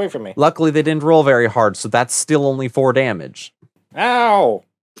 Get away from me. Luckily, they didn't roll very hard, so that's still only 4 damage. Ow!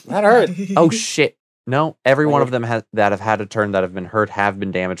 That hurt. Oh shit! No, every one Okay. of them that have had a turn that have been hurt have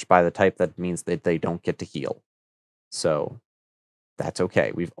been damaged by the type that means that they don't get to heal. So that's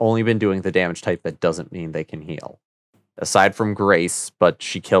okay. We've only been doing the damage type that doesn't mean they can heal. Aside from Grace, but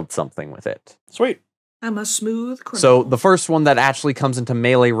she killed something with it. Sweet. I'm a smooth criminal. So the first one that actually comes into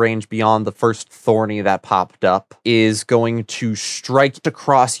melee range beyond the first thorny that popped up is going to strike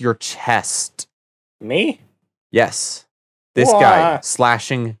across your chest. Me? Yes. This guy Wah.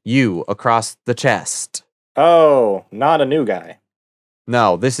 slashing you across the chest. Oh, not a new guy.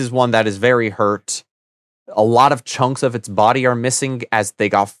 No, this is one that is very hurt. A lot of chunks of its body are missing as they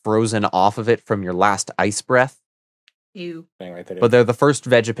got frozen off of it from your last ice breath. Ew. Thing right there. But they're the first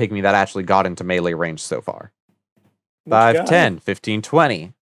Vegapygmy that actually got into melee range so far. Which 5, guy? 10, 15,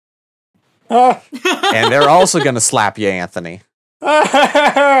 20. Ah! And they're also going to slap you, Anthony.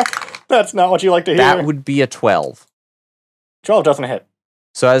 That's not what you like to hear. That would be a 12. 12 doesn't hit.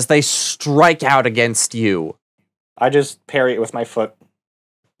 So as they strike out against you, I just parry it with my foot.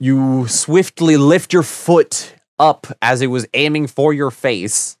 you swiftly lift your foot up as it was aiming for your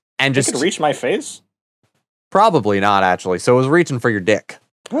face. And Just just... could reach my face? Probably not, actually. So it was reaching for your dick.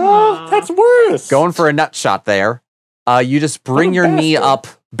 Oh, that's worse. Going for a nut shot there. You just bring a your knee bastard. up,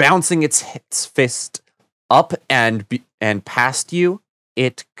 bouncing its fist up and past you.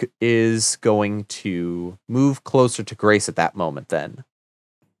 It is going to move closer to Grace at that moment then.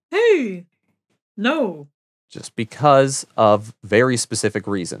 Hey! No. Just because of very specific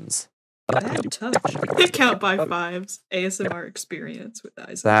reasons. Bad touch. Hit count by 5s. ASMR experience with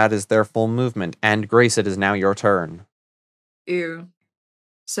Isaac. That is their full movement. And Grace, it is now your turn. Ew.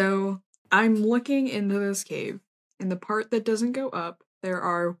 So, I'm looking into this cave. In the part that doesn't go up, there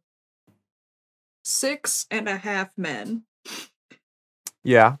are 6.5 men.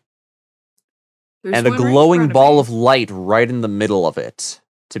 Yeah. There's And a one right in glowing front ball me. of light right in the middle of it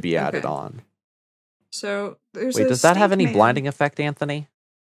to be added Okay. on. So, there's Wait, a does that have snake any man. blinding effect, Anthony?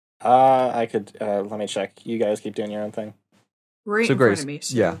 I could, let me check. You guys keep doing your own thing. Right So in Grace, front of me.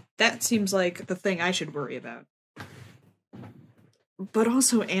 So yeah. that seems like the thing I should worry about. But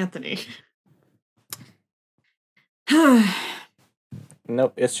also Anthony.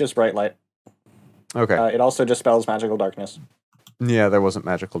 Nope, it's just bright light. Okay. It also dispels magical darkness. Yeah, there wasn't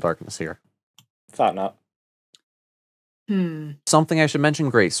magical darkness here. Thought not. Something I should mention,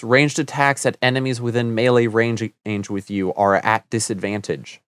 Grace. Ranged attacks at enemies within melee range with you are at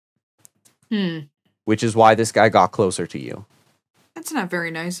disadvantage. Which is why this guy got closer to you. That's not very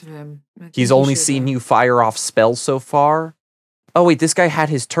nice of him. I think He's he only should, seen you fire off spells so far. Oh wait, this guy had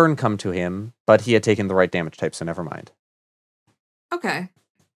his turn come to him, but he had taken the right damage type, so never mind. Okay.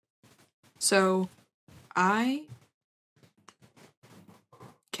 So, I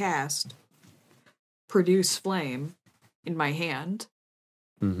cast Produce Flame in my hand,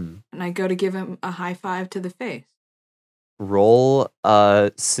 Mm-hmm. and I go to give him a high five to the face. Roll,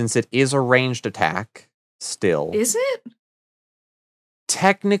 since it is a ranged attack, still. Is it?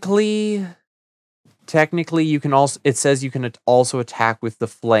 Technically, you can also, it says you can also attack with the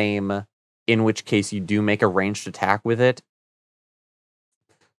flame, in which case you do make a ranged attack with it.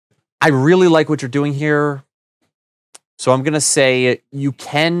 I really like what you're doing here. So I'm going to say you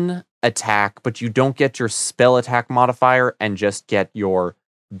can attack, but you don't get your spell attack modifier and just get your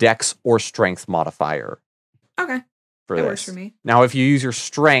dex or strength modifier. Okay. For That this. works for me. Now, if you use your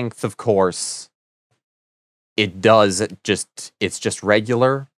strength, of course, it's just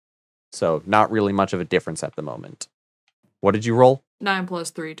regular. So not really much of a difference at the moment. What did you roll? 9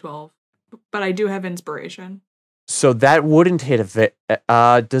 plus 3, 12. But I do have inspiration. So that wouldn't hit if it.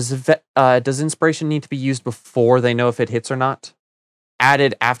 Does inspiration need to be used before they know if it hits or not?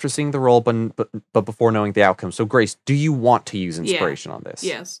 Added after seeing the roll, but before knowing the outcome. So Grace, do you want to use inspiration on this?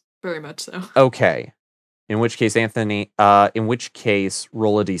 Yes, very much so. Okay. In which case, Anthony. In which case,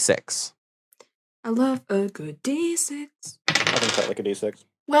 roll a d6. I love a good D6. Nothing quite like a D6.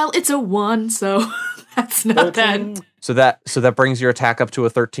 Well, it's a 1, so that's not 13. that. So that brings your attack up to a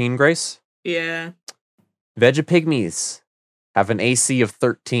 13, Grace. Yeah. Vegapygmies have an AC of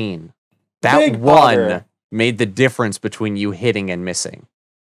 13. That Big one bugger. made the difference between you hitting and missing.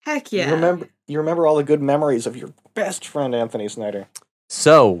 Heck yeah. You remember all the good memories of your best friend Anthony Snyder.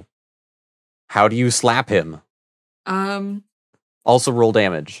 So, how do you slap him? Also roll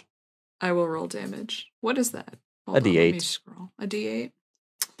damage. I will roll damage. What is that? A Hold on, D8. Let me scroll. A D8?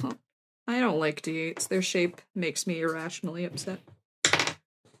 Huh. I don't like D8s. Their shape makes me irrationally upset.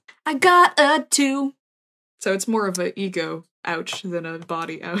 I got a 2. So it's more of an ego ouch than a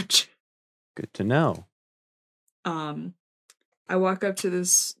body ouch. Good to know. I walk up to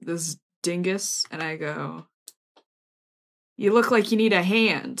this dingus and I go, "You look like you need a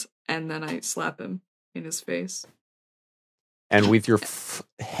hand." And then I slap him in his face. And with your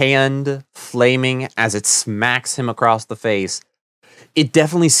hand flaming as it smacks him across the face, it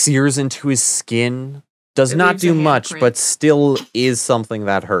definitely sears into his skin. Does It not leaves a do handprint. much, but still is something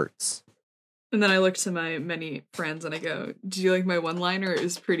that hurts. And then I look to my many friends and I go, "Do you like my one-liner? It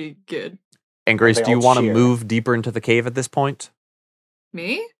was pretty good." And Grace, They do you all want to cheer. move deeper into the cave at this point?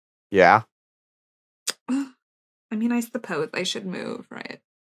 Me? Yeah. I mean, I suppose I should move, right?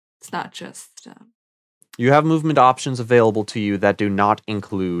 It's not just... You have movement options available to you that do not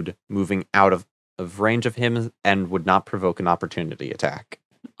include moving out of range of him and would not provoke an opportunity attack.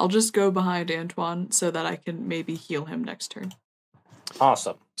 I'll just go behind Antoine so that I can maybe heal him next turn.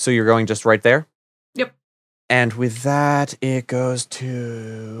 Awesome. So you're going just right there? Yep. And with that, it goes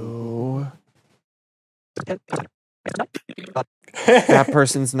to... That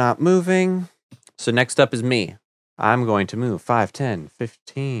person's not moving. So next up is me. I'm going to move 5, 10,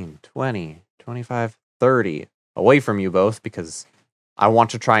 15, 20, 25, 30 away from you both because I want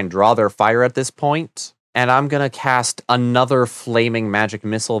to try and draw their fire at this point. And I'm going to cast another flaming magic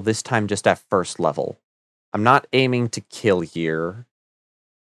missile, this time just at first level. I'm not aiming to kill here.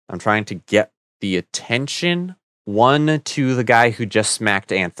 I'm trying to get the attention. One to the guy who just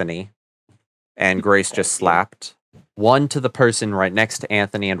smacked Anthony and Grace just slapped. One to the person right next to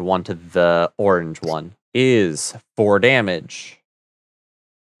Anthony and one to the orange one. Is 4 damage,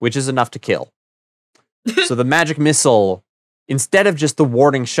 which is enough to kill. So the magic missile, instead of just the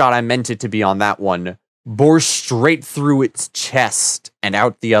warning shot I meant it to be on that one, bore straight through its chest and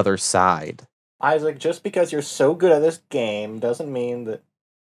out the other side. Isaac, just because you're so good at this game doesn't mean that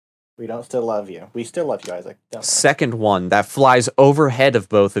we don't still love you. We still love you, Isaac. Don't worry. Second one that flies overhead of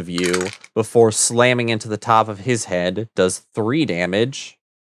both of you before slamming into the top of his head does 3 damage.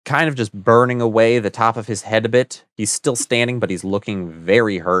 Kind of just burning away the top of his head a bit. He's still standing, but he's looking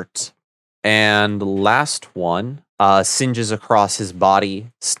very hurt. And last one singes across his body.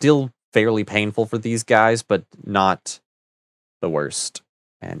 Still fairly painful for these guys, but not the worst.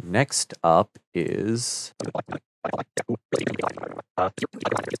 And next up is...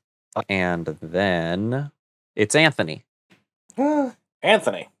 And then it's Anthony.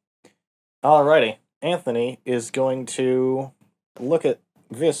 Anthony. Alrighty. Anthony is going to look at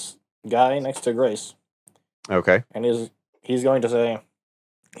this guy next to Grace. Okay. And he's going to say,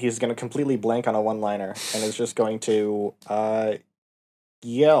 he's going to completely blank on a one-liner and is just going to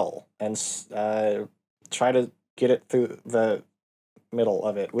yell and try to get it through the middle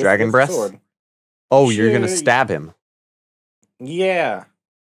of it with Dragon his breath? sword. Oh, you're going to Shit. stab him. Yeah.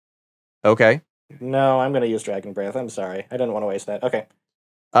 Okay. No, I'm going to use Dragon Breath. I'm sorry. I didn't want to waste that. Okay.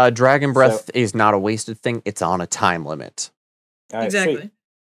 Dragon Breath is not a wasted thing. It's on a time limit. All right, Exactly. sweet.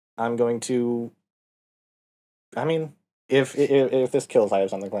 I'm going to... I mean, if this kills, I have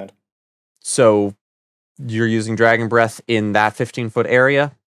something planned. So you're using Dragon Breath in that 15-foot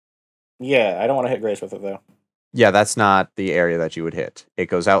area? Yeah, I don't want to hit Grace with it, though. Yeah, that's not the area that you would hit. It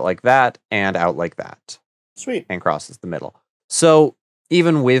goes out like that and out like that. Sweet. And crosses the middle. So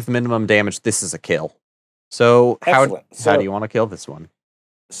even with minimum damage, this is a kill. So how Excellent. do you want to kill this one?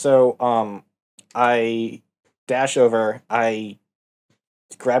 So, I dash over, I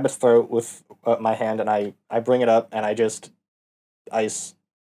grab its throat with my hand, and I bring it up, and I just ice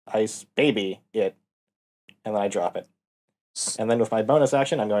baby it, and then I drop it. And then with my bonus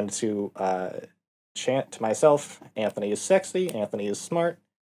action, I'm going to chant to myself, Anthony is sexy, Anthony is smart,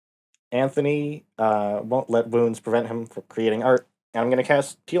 Anthony won't let wounds prevent him from creating art, and I'm going to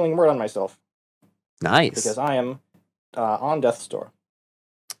cast Healing Word on myself. Nice. Because I am on death's door.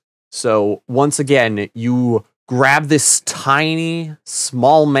 So once again, you grab this tiny,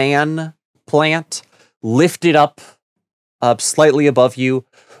 small man plant, lift it up slightly above you,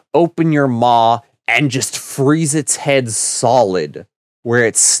 open your maw, and just freeze its head solid, where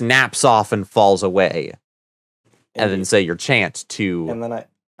it snaps off and falls away. And then say your chant to and then I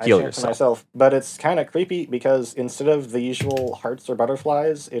heal chant to yourself. myself. But it's kind of creepy because instead of the usual hearts or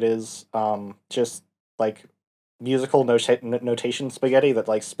butterflies, it is just like musical notation spaghetti that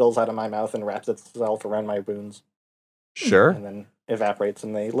like spills out of my mouth and wraps itself around my wounds. Sure. And then evaporates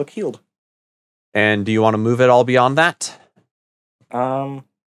and they look healed. And do you want to move it all beyond that? I'd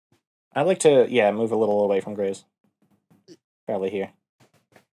like to, move a little away from Grace. Probably here.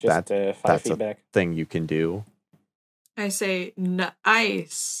 Just 5 that's feet a back. thing you can do. I say,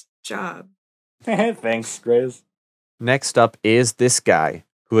 nice job. Thanks, Grace. Next up is this guy,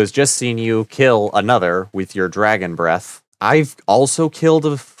 who has just seen you kill another with your dragon breath. I've also killed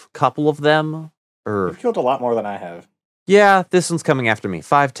a couple of them. You've killed a lot more than I have. Yeah, this one's coming after me.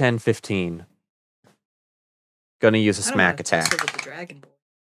 5, 10, 15. Gonna use a I don't wanna smack tussle attack. with the dragon boy.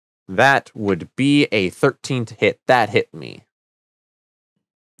 That would be a 13 to hit. That hit me.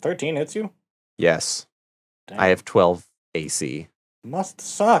 13 hits you? Yes. Damn. I have 12 AC. Must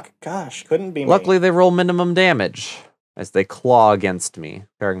suck. Gosh, couldn't be Luckily, me. they roll minimum damage as they claw against me.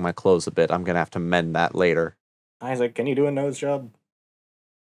 Tearing my clothes a bit. I'm gonna have to mend that later. Isaac, can you do a nose job?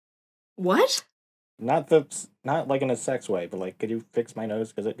 What? Not like in a sex way, but like, could you fix my nose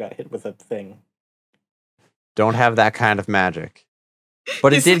because it got hit with a thing? Don't have that kind of magic.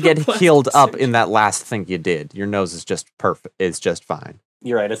 But it Is did that a get plastic healed up surgery? in that last thing you did. Your nose is just perfect. It's just fine.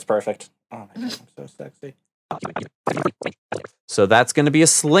 You're right, it's perfect. Oh my god, I'm so sexy. So that's going to be a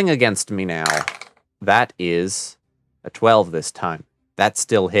sling against me now. That is a 12 this time. That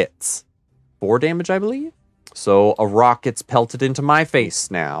still hits. 4 damage, I believe? So a rock gets pelted into my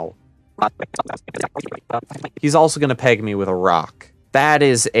face now. He's also going to peg me with a rock. That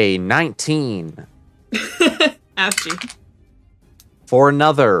is a 19. Ouchie. For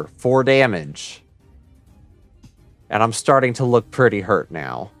another 4 damage. And I'm starting to look pretty hurt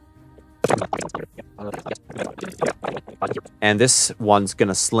now. And this one's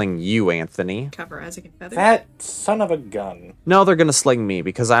gonna sling you, Anthony. Cover Isaac and Feather. That son of a gun. No, they're gonna sling me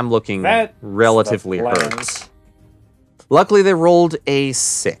because I'm looking That's relatively the plan. hurt. Luckily, they rolled a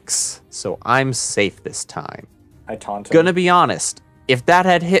 6, so I'm safe this time. I taunt him. Gonna be honest, if that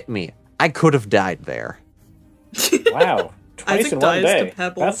had hit me, I could have died there. Wow. Twice Isaac in one dies to day.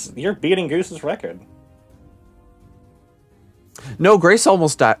 pebbles. You're beating Goose's record. No, Grace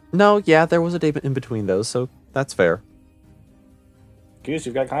almost died. No, yeah, there was a day in between those, so that's fair. Goose,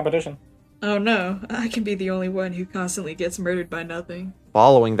 you've got competition. Oh no, I can be the only one who constantly gets murdered by nothing.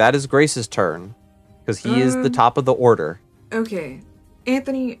 Following that is Grace's turn, because he is the top of the order. Okay.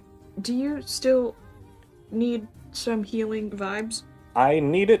 Anthony, do you still need some healing vibes? I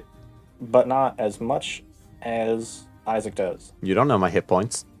need it, but not as much as Isaac does. You don't know my hit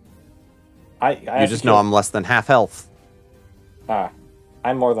points. I You just know I'm less than half health.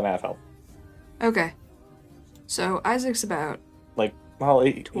 I'm more than half health. Okay. So Isaac's about Like, well,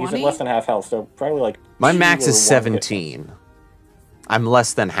 he's at 20? less than half health, so probably like My 2 max or is 1 hit point. 17. I'm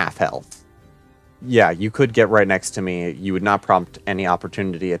less than half health. Yeah, you could get right next to me. You would not prompt any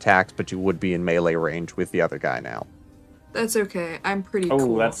opportunity attacks, but you would be in melee range with the other guy now. That's okay. I'm pretty Oh,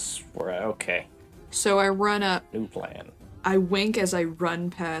 cool. that's okay. So I run up. New plan. I wink as I run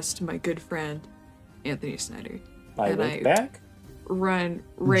past my good friend Anthony Snyder. I And went I- back. Run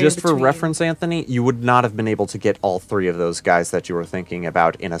right Just for between- reference, Anthony, you would not have been able to get all 3 of those guys that you were thinking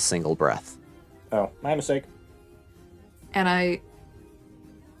about in a single breath. Oh, my mistake. and I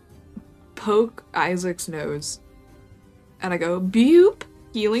poke Isaac's nose, and I go, "Boop,"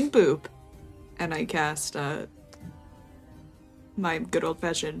 healing boop, and I cast my good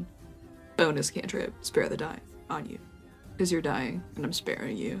old-fashioned bonus cantrip, Spare the Dying, on you. Because you're dying, and I'm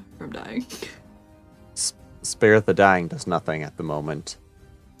sparing you from dying. Spare the Dying does nothing at the moment.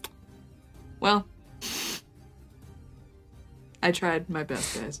 Well, I tried my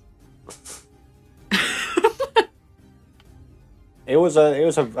best, guys. It was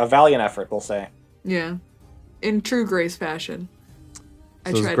a valiant effort, we'll say. Yeah. In true Grace fashion.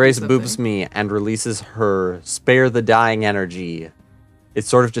 So as Grace boops me and releases her Spare the Dying energy, it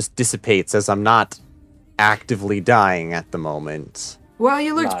sort of just dissipates as I'm not actively dying at the moment. Well,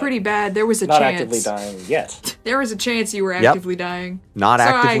 you looked pretty bad. There was a not chance. Not actively dying yet. There was a chance you were actively dying. Not so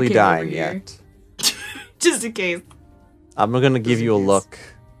actively dying yet. Just in case. I'm going to give you a look.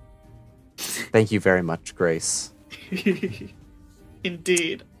 Thank you very much, Grace.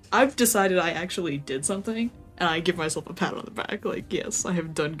 Indeed. I've decided I actually did something, and I give myself a pat on the back. Like, yes, I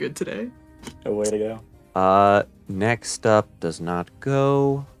have done good today. A way to go. Next up does not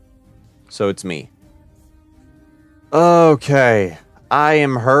go. So it's me. Okay. I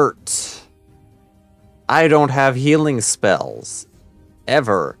am hurt. I don't have healing spells.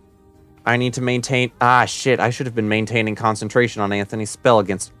 Ever. I need to maintain... Ah, shit. I should have been maintaining concentration on Anthony's spell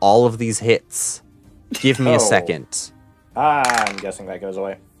against all of these hits. Give me a second. I'm guessing that goes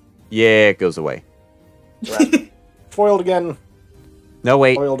away. Yeah, it goes away. Right. Foiled again. No,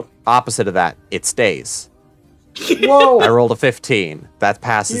 wait. Foiled. Opposite of that. It stays. Whoa! I rolled a 15. That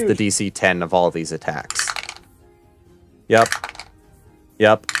passes Huge. the DC 10 of all these attacks. Yep.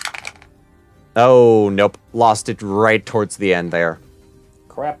 Yep. Oh, nope. Lost it right towards the end there.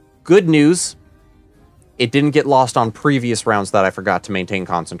 Crap. Good news. It didn't get lost on previous rounds that I forgot to maintain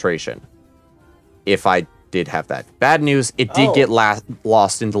concentration. If I did have that. Bad news, it did get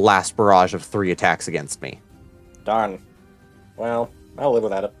lost in the last barrage of 3 attacks against me. Darn. Well, I'll live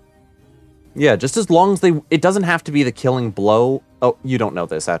without it. Yeah, just as long as they... It doesn't have to be the killing blow. Oh, you don't know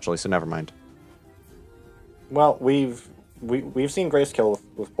this, actually, so never mind. Well, we've seen Grace kill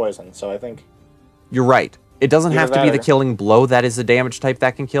with poison, so I think... You're right. It doesn't have to be the killing blow that is a damage type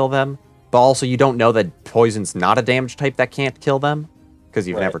that can kill them, but also you don't know that poison's not a damage type that can't kill them, because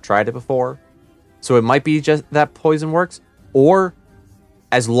you've never tried it before. So it might be just that poison works, or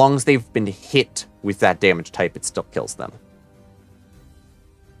as long as they've been hit with that damage type, it still kills them.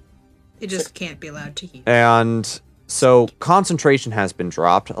 It just can't be allowed to heal. And so concentration has been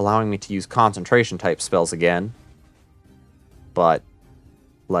dropped, allowing me to use concentration type spells again. But,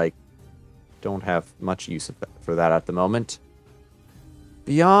 like, don't have much use for that at the moment.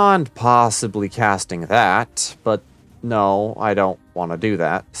 Beyond possibly casting that, but no, I don't want to do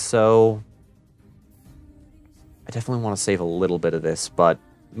that. So I definitely want to save a little bit of this, but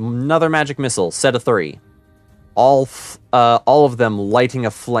another magic missile, set of 3. All of them lighting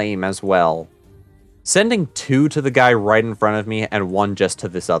a flame as well. Sending 2 to the guy right in front of me and 1 just to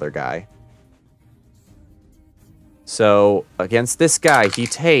this other guy. So, against this guy, he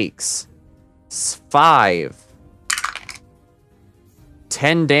takes 5.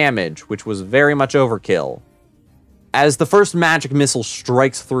 10 damage, which was very much overkill. As the first magic missile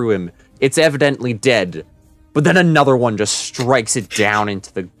strikes through him, it's evidently dead. But then another one just strikes it down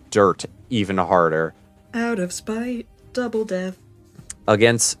into the dirt even harder. Out of spite, double death.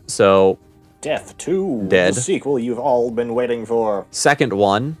 So... Death 2, dead. The sequel you've all been waiting for. Second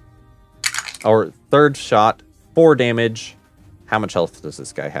one, or third shot, 4 damage. How much health does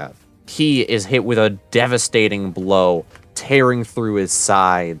this guy have? He is hit with a devastating blow, tearing through his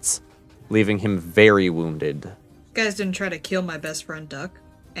sides, leaving him very wounded. You guys didn't try to kill my best friend Duck,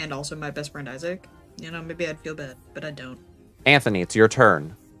 and also my best friend Isaac. You know, maybe I'd feel bad, but I don't. Anthony, it's your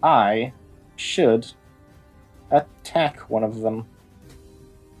turn. I should attack one of them.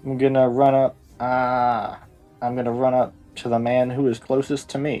 I'm gonna run up. I'm gonna run up to the man who is closest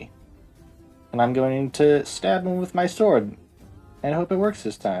to me, and I'm going to stab him with my sword, and hope it works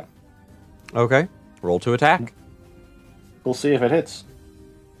this time. Okay, roll to attack. We'll see if it hits.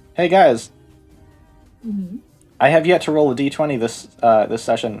 Hey guys, I have yet to roll a d20 this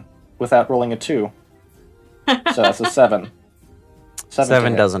session without rolling a 2, so that's a 7.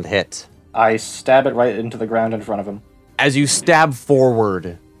 7 doesn't hit. I stab it right into the ground in front of him. As you stab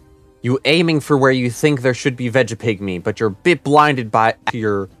forward, you aiming for where you think there should be Vegapigme, but you're a bit blinded by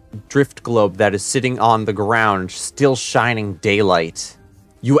your drift globe that is sitting on the ground, still shining daylight.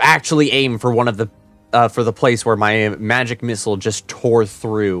 You actually aim for one of the for the place where my magic missile just tore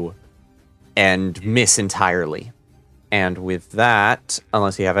through and miss entirely. And with that,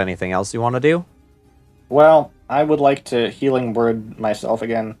 unless you have anything else you want to do? Well, I would like to healing word myself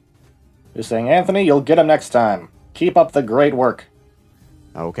again. Just saying, Anthony, you'll get him next time. Keep up the great work.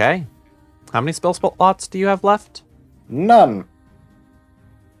 Okay. How many spell slots do you have left? None.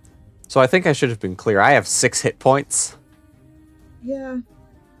 So I think I should have been clear. I have 6 hit points. Yeah.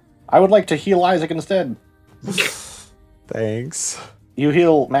 I would like to heal Isaac instead. Thanks. You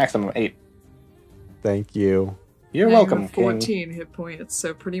heal maximum 8. Thank you. You're Now you welcome, have King. 14 hit points,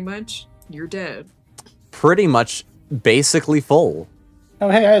 so pretty much you're dead. Pretty much basically full. Oh,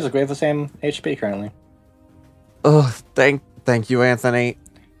 hey, Isaac, we have the same HP currently. Ugh, thank you, Anthony.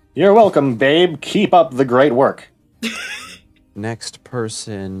 You're welcome, babe. Keep up the great work. Next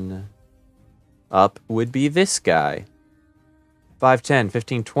person up would be this guy. 5, 10,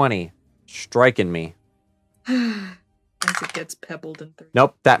 15, 20. Striking me. As it gets pebbled and through.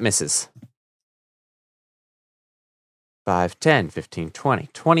 Nope, that misses. 5, 10, 15, 20,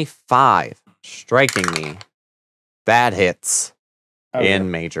 25. Striking me. That hits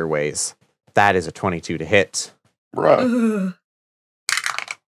in major ways. That is a 22 to hit. Bruh.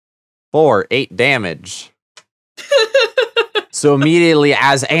 4, 8 damage. So immediately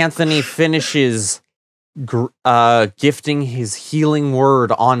as Anthony finishes gifting his healing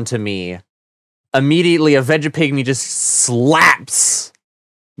word onto me, immediately a Vegapigmy just slaps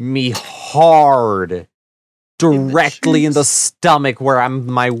me hard directly in the stomach where I'm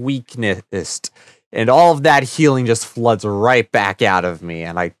my weakest. And all of that healing just floods right back out of me.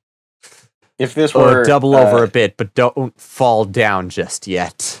 And I If this were double over a bit, but don't fall down just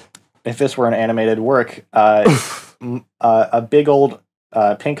yet. If this were an animated work, a big old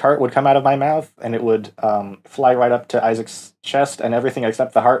pink heart would come out of my mouth, and it would fly right up to Isaac's chest, and everything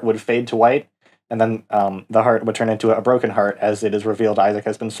except the heart would fade to white, and then the heart would turn into a broken heart as it is revealed Isaac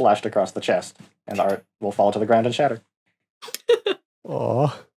has been slashed across the chest, and the heart will fall to the ground and shatter.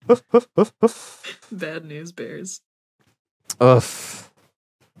 Oh. Bad news bears. Ugh.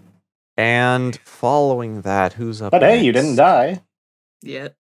 And following that, who's up But next? hey, you didn't die.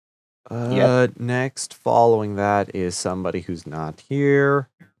 Yet. Next, following that is somebody who's not here.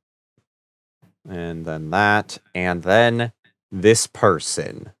 And then that. And then this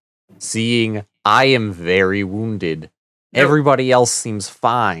person. Seeing I am very wounded. Nope. Everybody else seems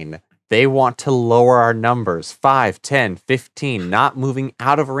fine. They want to lower our numbers. 5, 10, 15. Not moving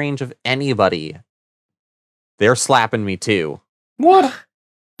out of range of anybody. They're slapping me too. What?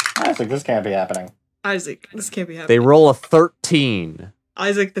 Isaac, this can't be happening. Isaac, this can't be happening. They roll a 13.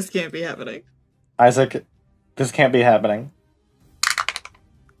 Isaac, this can't be happening. Isaac, this can't be happening.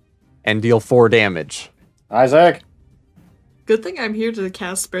 And deal 4 damage. Isaac! Good thing I'm here to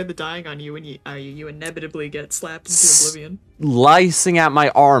cast Spare the Dying on you when you inevitably get slapped into oblivion. Slicing at my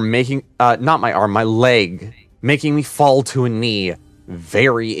arm, making, not my arm, my leg, making me fall to a knee.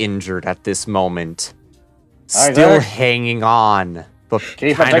 Very injured at this moment. Still Isaac. hanging on, but Keep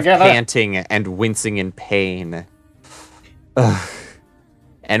it kind of together. panting and wincing in pain. Ugh.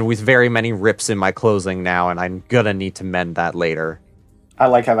 And with very many rips in my clothing now, and I'm gonna need to mend that later. I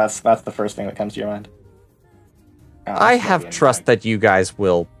like how that's the first thing that comes to your mind. Oh, I that's have maybe trust that you guys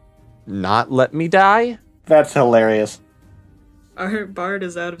will not let me die. That's hilarious. Our bard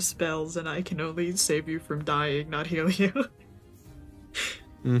is out of spells, and I can only save you from dying, not heal you.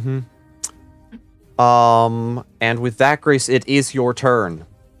 Mm-hmm. And with that, Grace, it is your turn.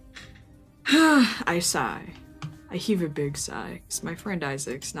 I sigh. I heave a big sigh, because my friend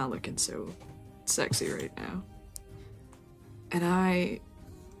Isaac's not looking so sexy right now. And I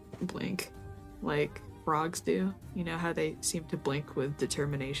blink, like frogs do. You know how they seem to blink with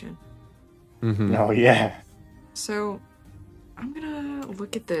determination? Mm-hmm. Oh, yeah. So, I'm gonna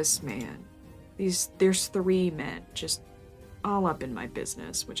look at this man. There's 3 men just all up in my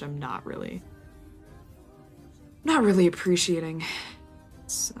business, which I'm not really appreciating.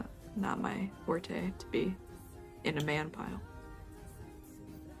 It's not my forte to be in a man pile.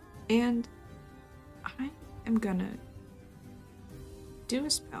 And I am gonna do a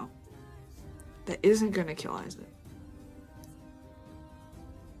spell that isn't gonna kill Isaac.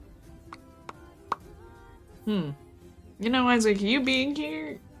 You know, Isaac, you being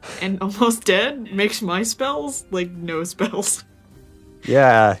here and almost dead makes my spells like no spells.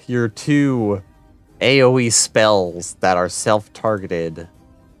 Yeah, your 2 AoE spells that are self-targeted.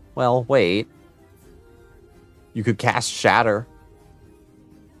 Well, wait. You could cast Shatter.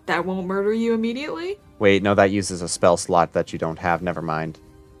 That won't murder you immediately? Wait, no, that uses a spell slot that you don't have. Never mind.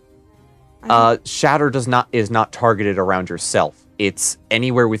 I Shatter is not targeted around yourself. It's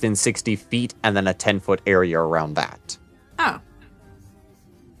anywhere within 60 feet and then a 10-foot area around that. Oh.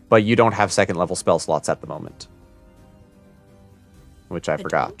 But you don't have second level spell slots at the moment. Which I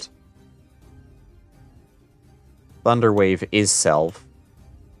forgot. Thunderwave is self.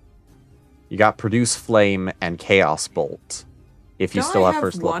 You got Produce Flame and Chaos Bolt. If you Don't still I have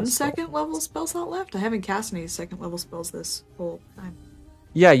first level one spell. second level spell slot left? I haven't cast any second level spells this whole time.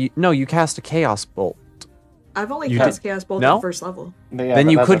 Yeah, you cast a Chaos Bolt. I've only You cast did- Chaos Bolt No? at first level. Yeah, Then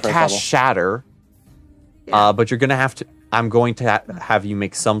but you that's the could first cast level. Shatter, Yeah. but you're gonna have to. I'm going to have you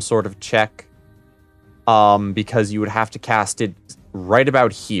make some sort of check, because you would have to cast it right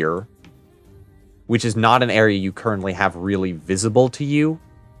about here, which is not an area you currently have really visible to you,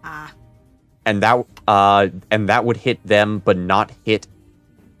 and that would hit them, but not hit.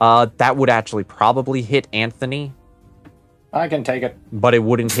 That would actually probably hit Anthony, I can take it. but it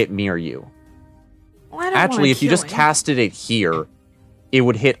wouldn't hit me or you. Well, I don't Actually, wanna if you kill just him. casted it here, it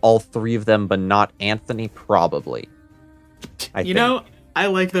would hit all three of them, but not Anthony, probably. I think. I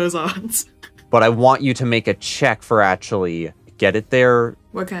like those odds. But I want you to make a check for actually get it there.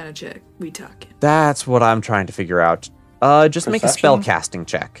 What kind of check we talking? That's what I'm trying to figure out. Just make a Perception? spell casting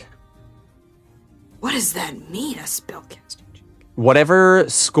check. What does that mean, a spell casting check? Whatever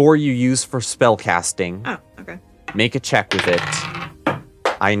score you use for spell casting, Oh, okay. make a check with it.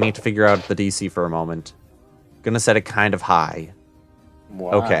 I need to figure out the DC for a moment. Gonna set it kind of high.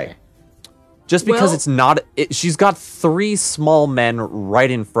 Why? Okay. Just because Well- it's not... she's got 3 small men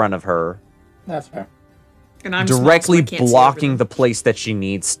right in front of her, That's fair. And I'm directly small, so I can't see blocking over the place that she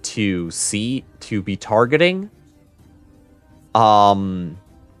needs to see, to be targeting.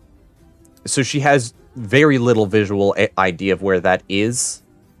 So she has very little visual idea of where that is.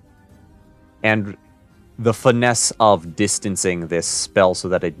 And the finesse of distancing this spell so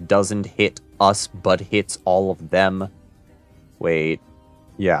that it doesn't hit us, but hits all of them. Wait.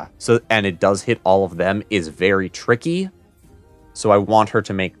 Yeah. And it does hit all of them is very tricky. So I want her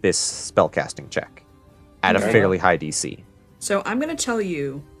to make this spellcasting check at a Okay. fairly high DC. So I'm gonna tell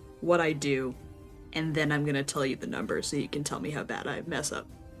you what I do, and then I'm gonna tell you the number so you can tell me how bad I mess up.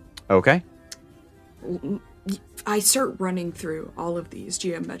 Okay. I start running through all of these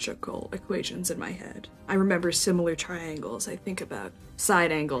geometrical equations in my head. I remember similar triangles. I think about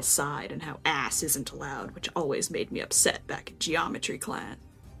side angle side and how ass isn't allowed, which always made me upset back in geometry class.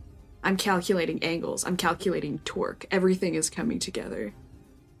 I'm calculating angles. I'm calculating torque. Everything is coming together.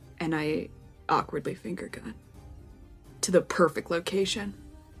 And I awkwardly finger gun to the perfect location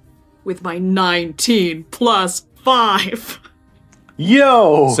with my 19 plus 5.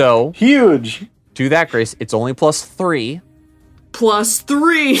 Yo! So- huge! To that, Grace, it's only +3. Plus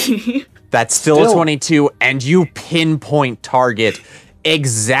 3. That's still a Still. 22, and you pinpoint target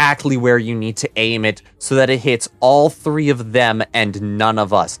exactly where you need to aim it so that it hits all 3 of them and none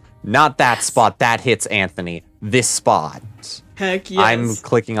of us. Not that spot, that hits Anthony. This spot. Heck yes. I'm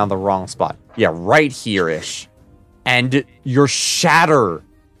clicking on the wrong spot. Yeah, right here-ish. And your shatter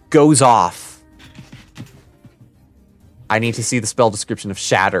goes off. I need to see the spell description of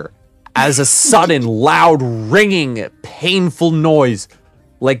shatter. As a sudden, loud, ringing, painful noise,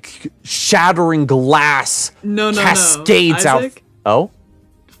 like shattering glass, No. cascades out. Isaac? Oh,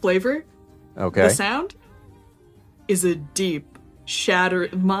 Flavor? okay. The sound is a deep,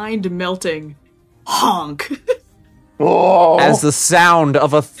 mind-melting honk. Oh! As the sound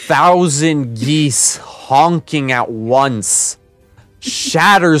of 1,000 geese honking at once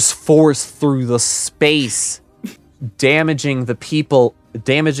shatters forth through the space, damaging the people,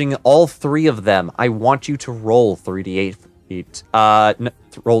 damaging all 3 of them. I want you to roll 3d8.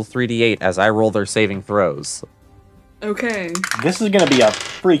 Roll 3d8 as I roll their saving throws. Okay, This is gonna be a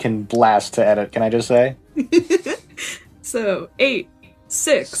freaking blast to edit, can I just say? so 8,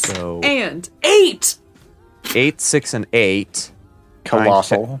 6, So- and 8! 8, 6, and 8.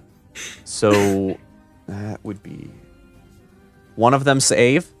 Colossal. So that would be one of them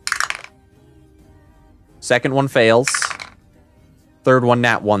save. Second one fails. Third one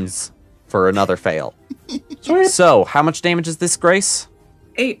nat ones for another fail. Sweet. So how much damage is this, Grace?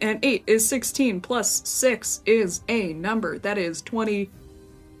 8 and 8 is 16, plus 6 is a number. That is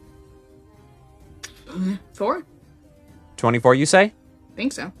 24? 24, you say?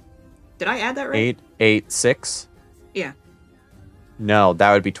 Think so. Did I add that right? 8, 8, 6? Yeah. No,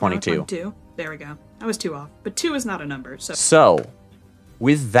 that would be No, 22. 22. There we go. I was 2 off. But 2 is not a number, so... So,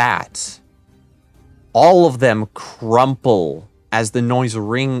 with that, all of them crumple as the noise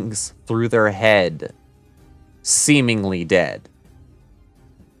rings through their head, seemingly dead.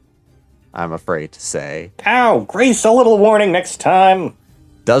 I'm afraid to say. Ow! Grace, a little warning next time!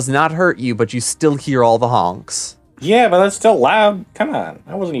 Does not hurt you, but you still hear all the honks. Yeah, but that's still loud. Come on,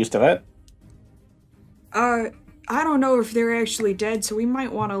 I wasn't used to that. I don't know if they're actually dead, so we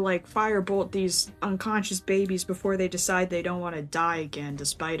might want to, like, firebolt these unconscious babies before they decide they don't want to die again,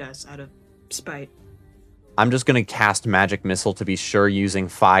 despite us, out of spite. I'm just gonna cast Magic Missile to be sure, using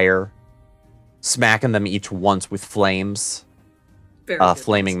fire. Smacking them each once with flames. Very good,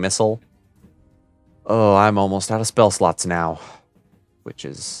 flaming thanks. missile. Oh, I'm almost out of spell slots now, which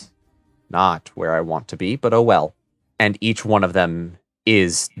is not where I want to be, but oh well. And each one of them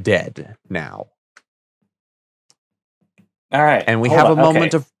is dead now. All right. And we hold have on, a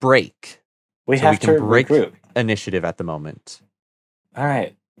moment okay. of break. We so have we can to break regroup. initiative at the moment. All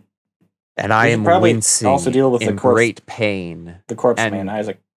right. And I We should am probably wincing also deal with in the corpse, great pain. the corpse And man,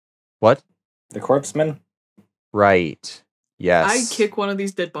 Isaac. what? The corpseman? Right. Yes. I kick one of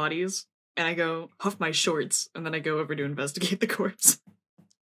these dead bodies, and I go huff my shorts, and then I go over to investigate the corpse.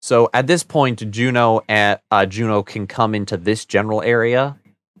 So at this point, Juno can come into this general area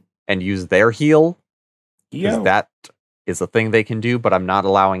and use their heal, because Yo. that is a thing they can do, but I'm not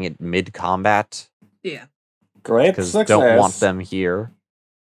allowing it mid-combat, Yeah. Great because success. don't want them here.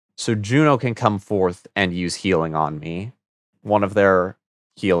 So Juno can come forth and use healing on me. One of their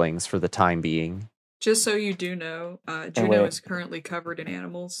healings for the time being. Just so you do know, Juno wait. is currently covered in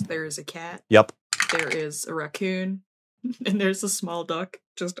animals. There is a cat, Yep. there is a raccoon, and there's a small duck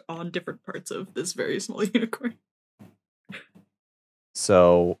just on different parts of this very small unicorn.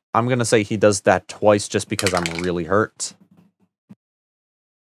 So I'm going to say he does that twice just because I'm really hurt.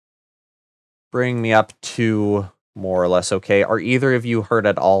 Bring me up to more or less okay. Are either of you hurt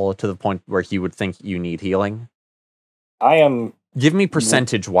at all to the point where he would think you need healing? I am Give me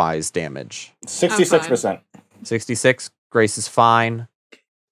percentage-wise damage. 66%. 66. Grace is fine.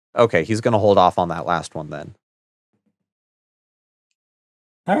 Okay, he's going to hold off on that last one then.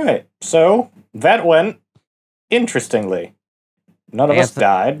 All right. So that went interestingly. None of us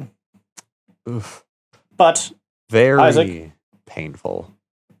died, Oof. but Very Isaac? painful.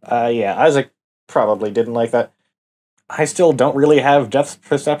 yeah, Isaac probably didn't like that. I still don't really have depth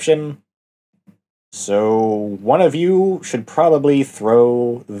perception, so one of you should probably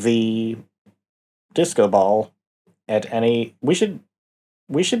throw the disco ball at any. We should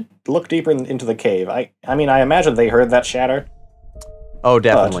look deeper into the cave. I mean, I imagine they heard that shatter. Oh,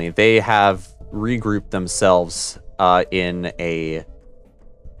 definitely. They have regrouped themselves in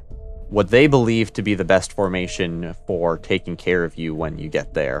what they believe to be the best formation for taking care of you when you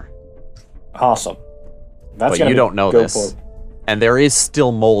get there. Awesome. That's But you don't know go this. for- And there is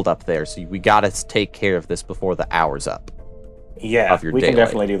still mold up there, so we gotta take care of this before the hour's up. Yeah, Of your we can daylight.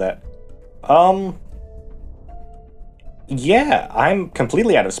 definitely do that. Yeah, I'm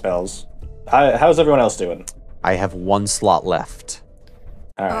completely out of spells. How's everyone else doing? I have one slot left.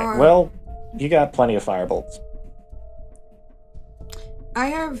 All right. Well, you got plenty of firebolts. I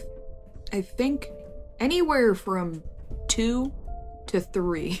have, I think, anywhere from 2 to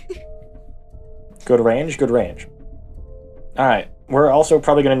 3. Good range. Good range. All right. We're also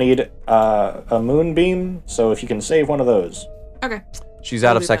probably going to need a moonbeam, so if you can save one of those. Okay. She's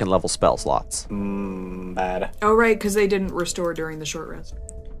out I'll of do second level spell slots. Bad. Oh, right, because they didn't restore during the short rest.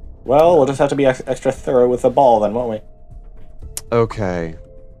 Well, we'll just have to be extra thorough with the ball then, won't we? Okay.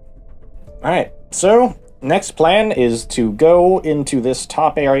 All right. So, next plan is to go into this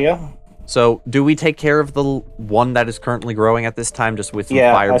top area. So, do we take care of the one that is currently growing at this time, just with some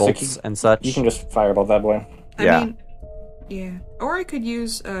Yeah, I firebolts think and such? You can just fireball that boy. Yeah. I mean, yeah. Or I could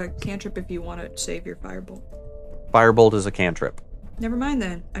use a cantrip if you want to save your firebolt. Firebolt is a cantrip. Never mind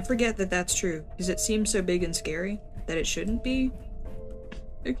then. I forget that that's true, because it seems so big and scary that it shouldn't be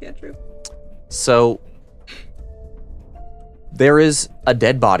a cantrip. So, there is a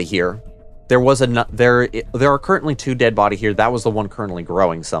dead body here. There are currently 2 dead body here. That was the one currently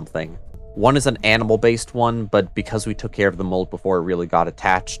growing something. One is an animal-based one, but because we took care of the mold before it really got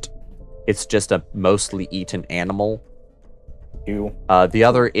attached, it's just a mostly eaten animal. The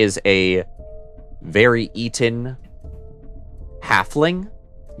other is a very eaten halfling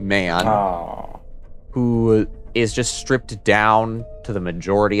man who is just stripped down to the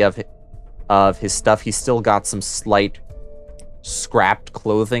majority of his stuff. He's still got some slight scrapped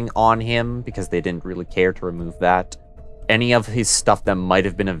clothing on him because they didn't really care to remove that. Any of his stuff that might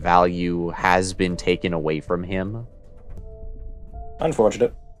have been of value has been taken away from him.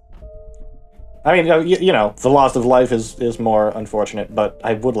 Unfortunate. I mean, you know, the loss of life is more unfortunate, but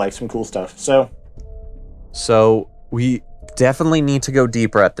I would like some cool stuff. So we definitely need to go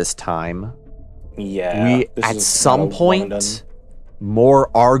deeper at this time. Yeah. At some point,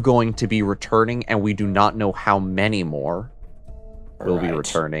 more are going to be returning, and we do not know how many more will be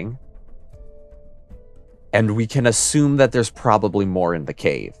returning. And we can assume that there's probably more in the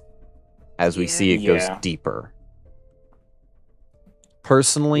cave as we see it goes deeper.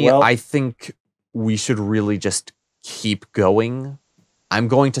 Personally, I think we should really just keep going. I'm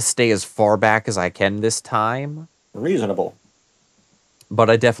going to stay as far back as I can this time. Reasonable. But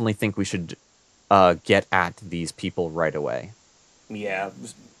I definitely think we should get at these people right away. Yeah,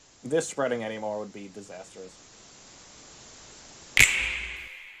 this spreading anymore would be disastrous.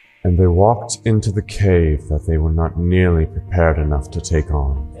 And they walked into the cave that they were not nearly prepared enough to take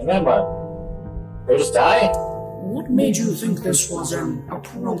on. And then what? They just die? What made you think this was an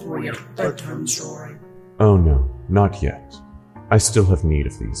appropriate bedtime story? Oh no, not yet. I still have need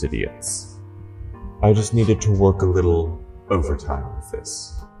of these idiots. I just needed to work a little overtime with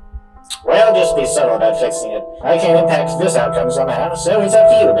this. Well, just be subtle about fixing it. I can't impact this outcome somehow, so it's up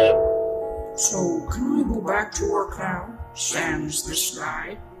to you, babe. So, can I go back to work now? Sans this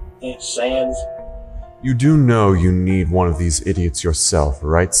guy? Sans. You do know you need one of these idiots yourself,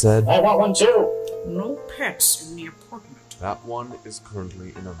 right, Zed? I want one too. No pets in the apartment. That one is currently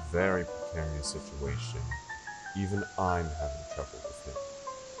in a very precarious situation. Even I'm having trouble with him.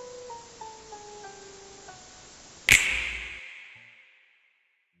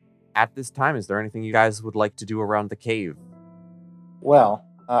 At this time, is there anything you guys would like to do around the cave? Well,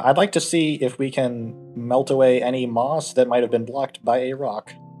 I'd like to see if we can melt away any moss that might have been blocked by a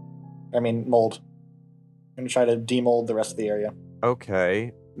rock. Mold. I'm gonna try to demold the rest of the area.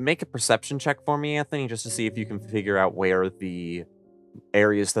 Okay. Make a perception check for me, Anthony, just to see if you can figure out where the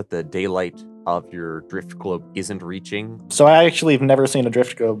areas that the daylight of your drift globe isn't reaching. So I actually have never seen a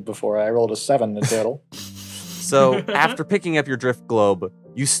drift globe before. I rolled a 7 in total. So, after picking up your drift globe,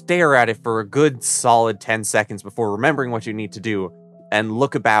 you stare at it for a good solid 10 seconds before remembering what you need to do, and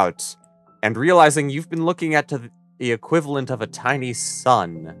look about, and realizing you've been looking at the equivalent of a tiny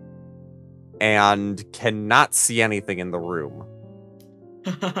sun, and cannot see anything in the room.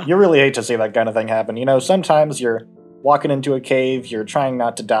 You really hate to see that kind of thing happen. You know, sometimes you're walking into a cave, you're trying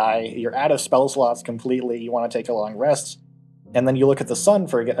not to die, you're out of spell slots completely, you want to take a long rest, and then you look at the sun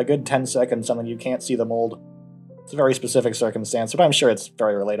for a good 10 seconds and then you can't see the mold. It's a very specific circumstance, but I'm sure it's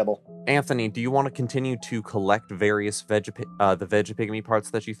very relatable. Anthony, do you want to continue to collect various the Vegapigmy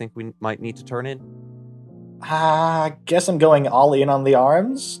parts that you think we might need to turn in? I guess I'm going all in on the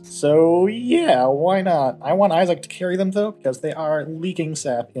arms, so yeah, why not? I want Isaac to carry them though, because they are leaking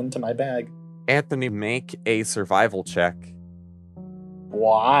sap into my bag. Anthony, make a survival check.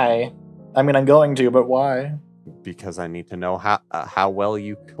 Why? I'm going to, but why? Because I need to know how well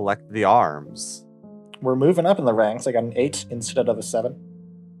you collect the arms. We're moving up in the ranks. I got an 8 instead of a 7.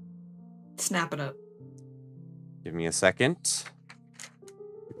 Snap it up. Give me a second.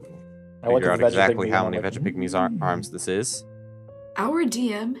 I look Figure at out exactly Vegapigmy how and many I'm like, Vegapigme's arms this is. Our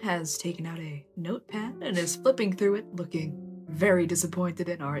DM has taken out a notepad and is flipping through it, looking very disappointed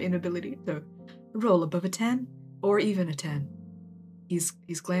in our inability to roll above a 10 or even a 10. He's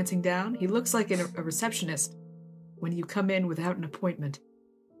glancing down. He looks like a receptionist when you come in without an appointment.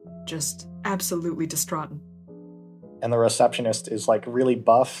 Just absolutely distraught. And the receptionist is like really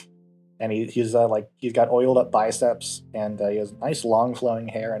buff, and he's got oiled up biceps, and he has nice long flowing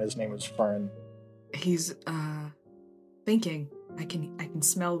hair, and his name is Fern. He's thinking. I can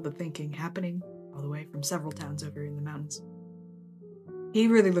smell the thinking happening all the way from several towns over in the mountains. He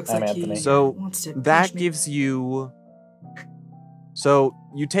really looks like Anthony. he So wants to that punch me. gives you. So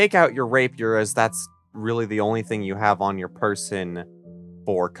you take out your rapier, as that's really the only thing you have on your person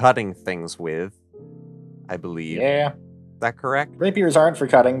for cutting things with, I believe. Yeah, Is that correct? rapiers aren't for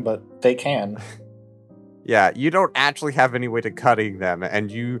cutting, but they can. Yeah, you don't actually have any way to cutting them, and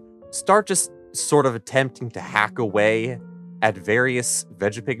you start just sort of attempting to hack away at various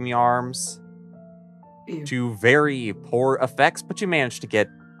Vegapigmy arms Ew. to very poor effects, but you manage to get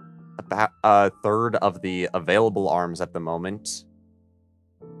about a third of the available arms at the moment,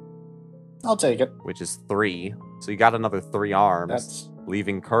 I'll take it. which is 3. So you got another 3 arms, That's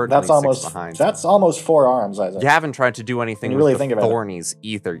leaving currently that's 6 almost behind. that's almost 4 arms, Isaac. You haven't tried to do anything When you with really the think about it. thornies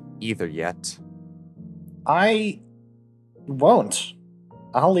either yet. I won't.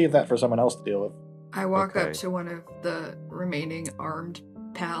 I'll leave that for someone else to deal with. I walk Okay. up to one of the remaining armed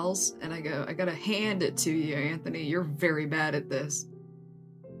pals and I go, I gotta hand it to you, Anthony. You're very bad at this.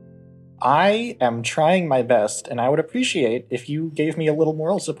 I am trying my best, and I would appreciate if you gave me a little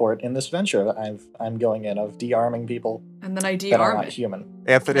moral support in this venture that I'm going in of de-arming people And then I that are de-arm not it. human.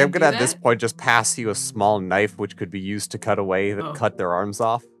 Anthony, Can I I'm gonna do at this that? point just pass you a small knife which could be used to cut Oh. cut their arms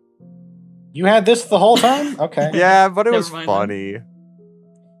off. You had this the whole time? Okay. Yeah, but it Never was mind funny. Do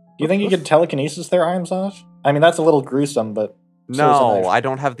you think you could telekinesis their arms off? That's a little gruesome, but so is a No, knife. I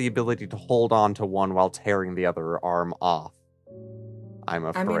don't have the ability to hold on to one while tearing the other arm off. I'm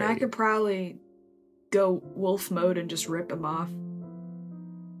afraid. I mean, I could probably go wolf mode and just rip him off.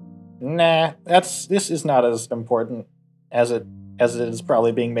 Nah, this is not as important as it is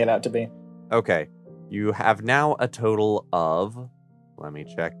probably being made out to be. Okay, you have now a total of. Let me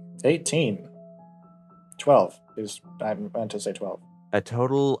check. 18. 12 is, I meant to say 12. A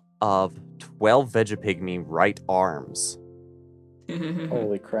total of 12 Vegapygmy right arms.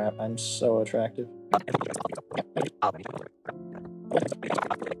 Holy crap, I'm so attractive.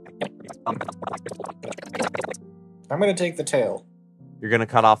 I'm gonna take the tail. You're gonna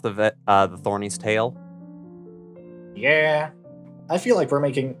cut off the Thorny's tail? Yeah. I feel like we're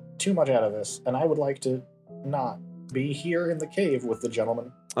making too much out of this, and I would like to not be here in the cave with the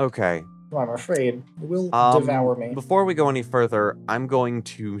gentleman. Okay. Who I'm afraid will Um, devour me. Before we go any further, I'm going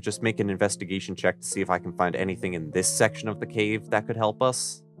to just make an investigation check to see if I can find anything in this section of the cave that could help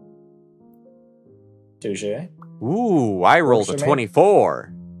us. Touche. Ooh, I rolled a Works for me.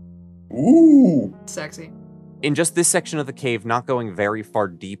 24. Ooh! Sexy. In just this section of the cave, not going very far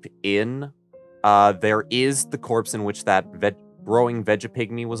deep in, there is the corpse in which that growing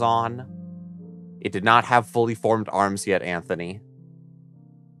Vegapygmy was on. It did not have fully formed arms yet, Anthony.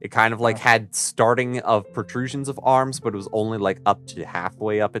 It kind of like had starting of protrusions of arms, but it was only like up to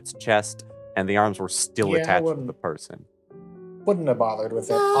halfway up its chest, and the arms were still Yeah, I attached to wouldn't- the person. Wouldn't have bothered with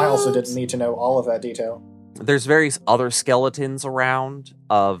it. I also didn't need to know all of that detail. There's various other skeletons around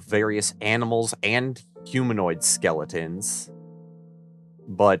of various animals and humanoid skeletons,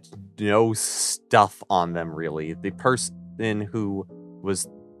 but no stuff on them really. The person who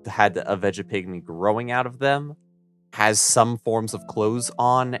had a Vegapygmy growing out of them has some forms of clothes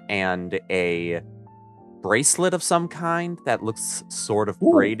on and a bracelet of some kind that looks sort of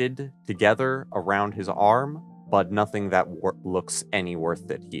braided together around his arm, but nothing that looks any worth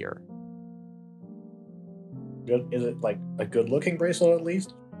it here. Good. Is it like a good-looking bracelet at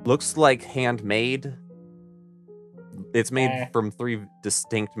least? Looks like handmade. It's made Eh. from 3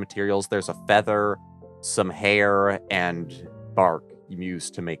 distinct materials. There's a feather, some hair, and bark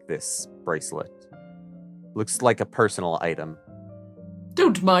used to make this bracelet. Looks like a personal item.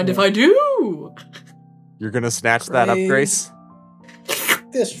 Don't mind if I do. You're gonna snatch that up, Grace?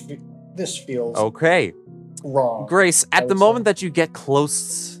 This feels Okay. wrong. Grace, I at the would moment say. that you get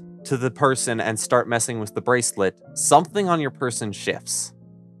close to the person and start messing with the bracelet, something on your person shifts.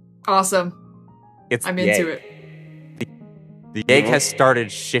 Awesome. It's I'm the into egg. it. The egg has started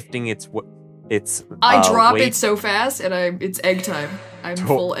shifting its I drop weight it so fast, and it's egg time. I'm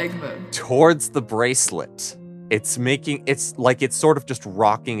full egg mode. towards the bracelet. It's sort of just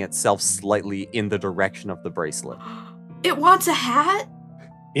rocking itself slightly in the direction of the bracelet. It wants a hat?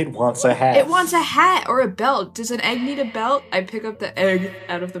 It wants a hat. It wants a hat or a belt. Does an egg need a belt? I pick up the egg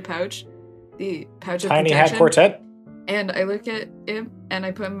out of the pouch. The pouch of Tiny protection. hat quartet. And I look at him, and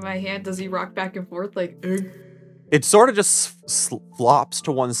I put him in my hand. Does he rock back and forth like egg? It sort of just flops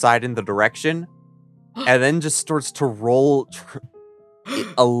to one side in the direction, and then just starts to roll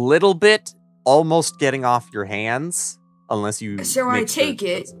a little bit, almost getting off your hands, unless you. So I make sure take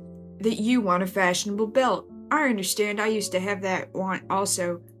it that you want a fashionable belt. I understand. I used to have that want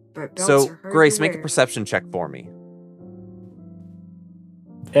also, but belts So, are hard Grace, to make a wear. perception check for me.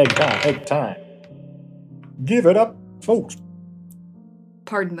 Egg time. Egg time. Give it up, folks.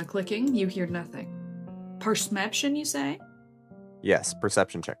 Pardon the clicking. You hear nothing. Perception, you say? Yes,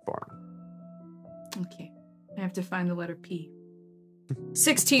 perception check for me. Okay. I have to find the letter P.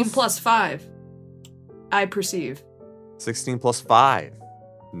 16 plus 5. I perceive. 16 plus 5.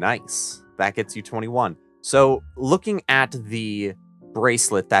 Nice. That gets you 21. So, looking at the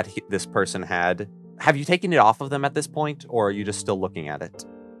bracelet that this person had, have you taken it off of them at this point, or are you just still looking at it?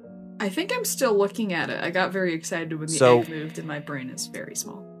 I think I'm still looking at it. I got very excited when the So- egg moved, and my brain is very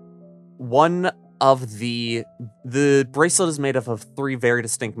small. One of the bracelet is made up of 3 very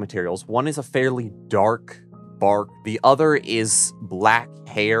distinct materials. One is a fairly dark bark. The other is black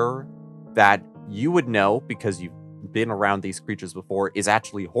hair that you would know, because you've been around these creatures before, is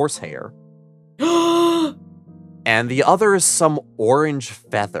actually horsehair. And the other is some orange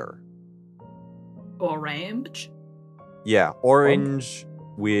feather. Orange? Yeah, orange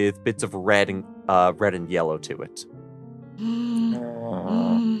with bits of red and yellow to it.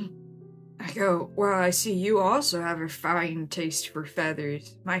 I go, well, I see you also have a fine taste for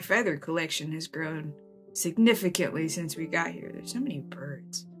feathers. My feather collection has grown significantly since we got here. There's so many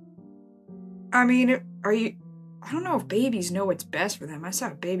birds. I mean, I don't know if babies know what's best for them. I saw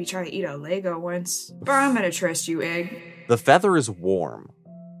a baby try to eat a Lego once, but I'm gonna trust you, Egg. The feather is warm.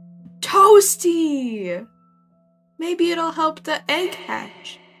 Toasty! Maybe it'll help the egg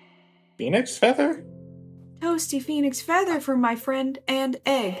hatch. Phoenix feather? Toasty phoenix feather for my friend and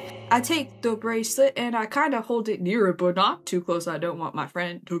egg. I take the bracelet and I kind of hold it near it, but not too close. I don't want my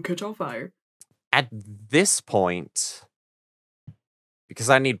friend to catch on fire. At this point, because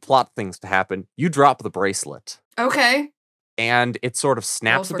I need plot things to happen, you drop the bracelet. Okay. And it sort of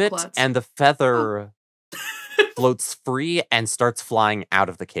snaps a for bit, klutz. and the feather floats free and starts flying out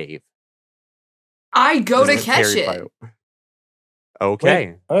of the cave. I go to This is catch carried it. by-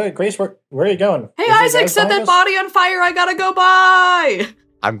 Okay. Wait, Grace, where are you going? Hey, Is it Isaac, guys set behind that us? body on fire. I gotta go by.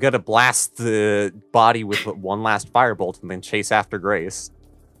 I'm gonna blast the body with one last firebolt and then chase after Grace.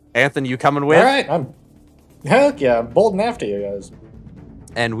 Anthony, you coming with? All right, heck yeah, I'm bolting after you guys.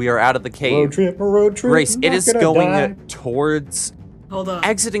 And we are out of the cave. Road trip. Grace, I'm it not is gonna going die. towards Hold on.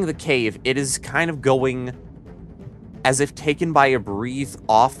 exiting the cave. It is kind of going as if taken by a breeze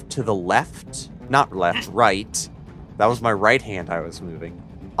off to the left. Not left, right. That was my right hand I was moving.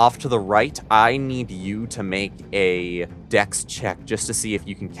 Off to the right, I need you to make a dex check just to see if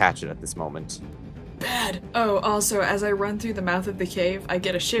you can catch it at this moment. Bad. Oh, also, as I run through the mouth of the cave, I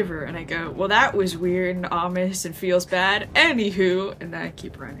get a shiver and I go, well, that was weird and ominous and feels bad. Anywho, and then I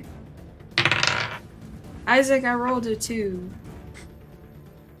keep running. Isaac, I rolled a 2.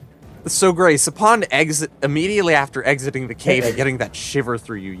 So, Grace, upon immediately after exiting the cave and getting that shiver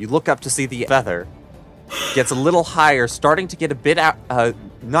through you, you look up to see the feather. Gets a little higher, starting to get a bit out,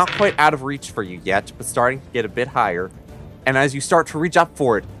 not quite out of reach for you yet, but starting to get a bit higher. And as you start to reach up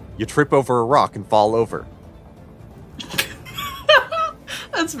for it, you trip over a rock and fall over.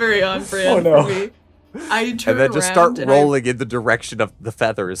 That's very on brand Oh, no. for me. I turn And then just around start and rolling in the direction of the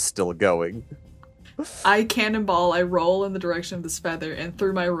feather is still going. I cannonball, I roll in the direction of this feather, and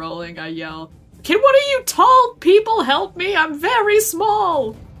through my rolling, I yell, can one of you tall people help me? I'm very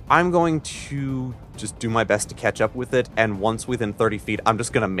small! I'm going to just do my best to catch up with it, and once within 30 feet, I'm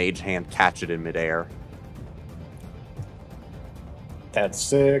just going to mage hand catch it in midair. That's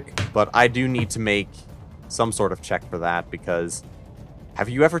sick. But I do need to make some sort of check for that, because have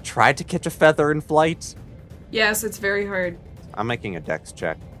you ever tried to catch a feather in flight? Yes, it's very hard. I'm making a dex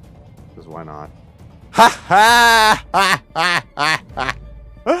check, because why not? Ha ha ha ha ha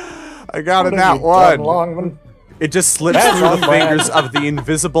ha! I got What it have that you done, one. Longman? It just slips That's through the not bad. fingers of the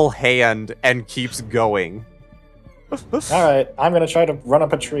invisible hand and keeps going. All right, I'm gonna try to run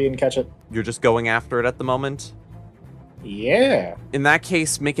up a tree and catch it. You're just going after it at the moment? Yeah. In that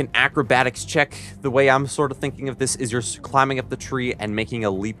case, make an acrobatics check. The way I'm sort of thinking of this is you're climbing up the tree and making a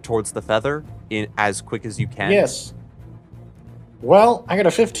leap towards the feather as quick as you can. Yes. Well, I got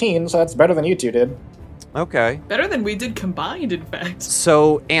a 15, so that's better than you two did. Okay. Better than we did combined, in fact.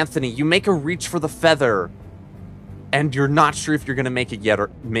 So, Anthony, you make a reach for the feather, and you're not sure if you're going to make it yet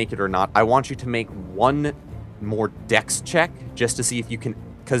or make it or not. I want you to make one more dex check just to see if you can,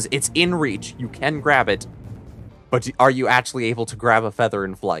 because it's in reach. You can grab it, but are you actually able to grab a feather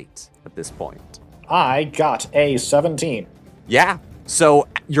in flight at this point? I got a 17. Yeah. So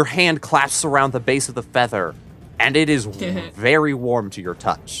your hand clasps around the base of the feather, and it is very warm to your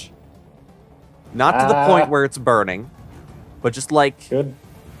touch. Not to the point where it's burning, but just like, Good.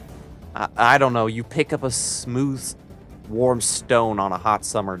 I don't know, you pick up a smooth, warm stone on a hot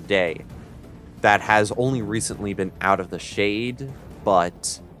summer day that has only recently been out of the shade,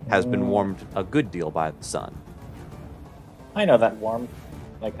 but has been warmed a good deal by the sun. I know that warm.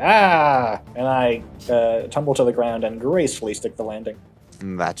 Like, ah! And I tumble to the ground and gracefully stick the landing.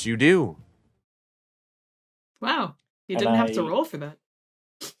 And that you do. Wow. You And didn't have to I- roll for that.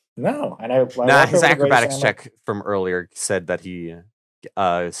 No, and I walk Nah, over his to Grace acrobatics and I'm like, check from earlier said that he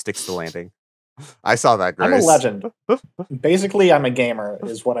sticks the landing. I saw that, Grace. I'm a legend. Basically, I'm a gamer,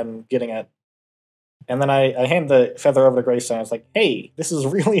 is what I'm getting at. And then I hand the feather over to Grace and I was like, hey, this is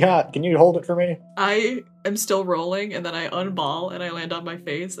really hot. Can you hold it for me? I am still rolling, and then I unball, and I land on my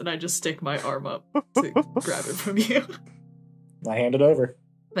face, and I just stick my arm up to grab it from you. I hand it over.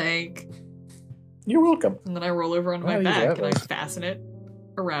 Thank. You're welcome. And then I roll over on my Oh, you back, got and I one. fasten it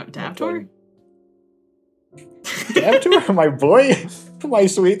around Dabtor. Dabtor, my boy, my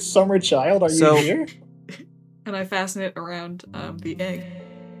sweet summer child, are So- you here? And I fasten it around the egg.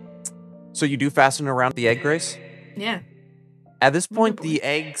 So you do fasten around the egg, Grace? Yeah. At this point, boy. the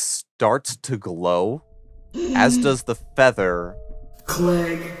egg starts to glow, as does the feather.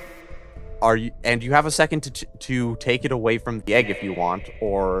 Clegg. And you have a second to take it away from the egg if you want,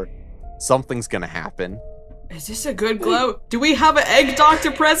 or something's gonna happen. Is this a good glow? Do we have an egg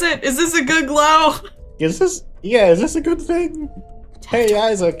doctor present? Is this a good glow? Is this a good thing? Hey,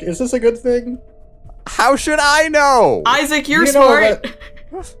 Isaac, is this a good thing? How should I know? Isaac, you're You know smart.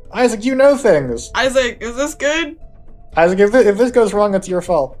 Isaac, you know things. Isaac, is this good? Isaac, if this goes wrong, it's your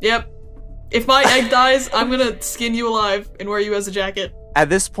fault. Yep. If my egg dies, I'm gonna skin you alive and wear you as a jacket. At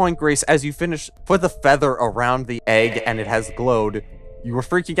this point, Grace, as you finish, put the feather around the egg and it has glowed, you were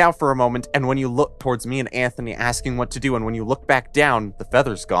freaking out for a moment, and when you look towards me and Anthony asking what to do, and when you look back down, the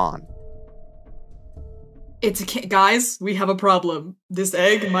feather's gone. Guys, we have a problem. This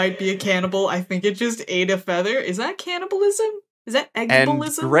egg might be a cannibal. I think it just ate a feather. Is that cannibalism? Is that And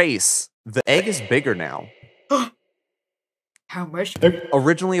eggibalism? Grace, the egg is bigger now. How much?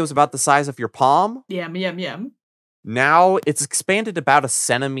 Originally, it was about the size of your palm. Yum, yum, yum. Now, it's expanded about 1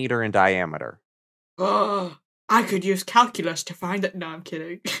 centimeter in diameter. Oh, I could use calculus to find it. No, I'm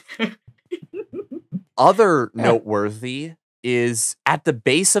kidding. Other noteworthy is at the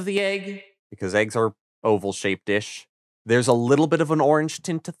base of the egg, because eggs are oval-shaped-ish, there's a little bit of an orange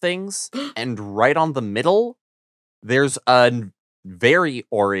tint to things, and right on the middle, there's a very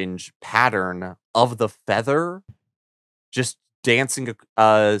orange pattern of the feather just dancing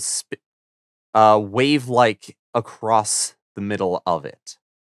wave-like across the middle of it.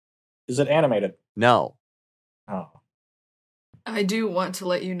 Is it animated? No. Oh. I do want to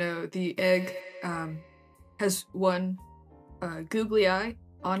let you know the egg has one googly eye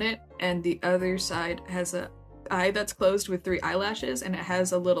on it, and the other side has a eye that's closed with 3 eyelashes, and it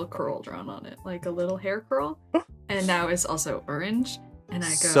has a little curl drawn on it, like a little hair curl. And now it's also orange. And I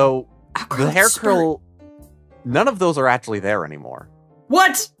go, So, the hair curl, none of those are actually there anymore.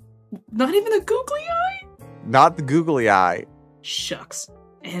 What? Not even the googly eye? Not the googly eye. Shucks.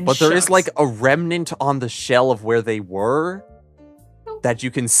 And But there is shucks. like a remnant on the shell of where they were that you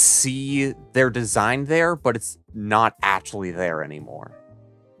can see their design there, but it's not actually there anymore.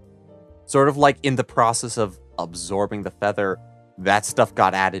 Sort of like in the process of absorbing the feather, that stuff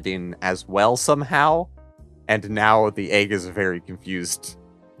got added in as well somehow, and now the egg is very confused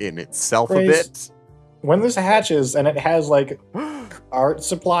in itself a bit. When this hatches and it has, like, art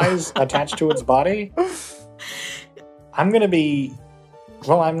supplies attached to its body, I'm gonna be...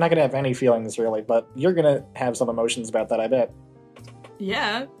 Well, I'm not gonna have any feelings, really, but you're gonna have some emotions about that, I bet.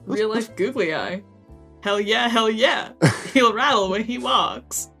 Yeah, real life googly eye. Hell yeah, hell yeah. He'll rattle when he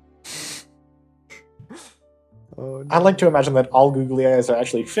walks. Oh, no. I like to imagine that all googly eyes are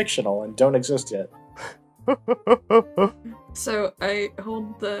actually fictional and don't exist yet. So I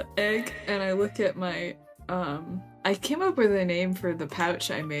hold the egg and I look at my, I came up with a name for the pouch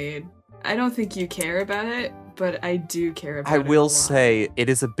I made. I don't think you care about it, but I do care about it. I a will lot. say, it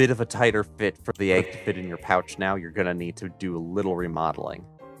is a bit of a tighter fit for the egg to fit in your pouch now. You're gonna need to do a little remodeling.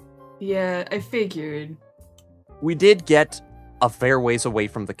 Yeah, I figured. We did get a fair ways away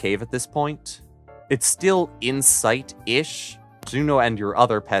from the cave at this point. It's still in sight-ish. Juno and your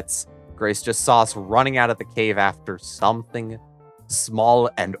other pets, Grace, just saw us running out of the cave after something small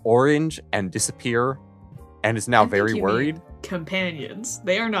and orange and disappear, and is now I think very you worried. mean companions.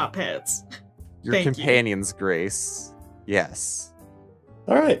 They are not pets. Your Thank you. companions, Grace. Yes.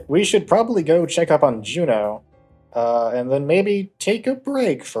 Alright, we should probably go check up on Juno, and then maybe take a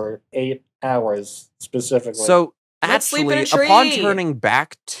break for 8 hours, specifically. So, Let's sleep in actually, a upon tree! turning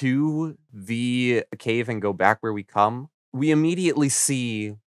back to the cave and go back where we come, we immediately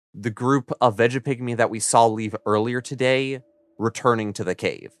see the group of Vegapygmy that we saw leave earlier today returning to the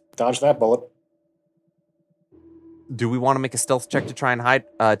cave. Dodge that bullet. Do we want to make a stealth check to try and hide,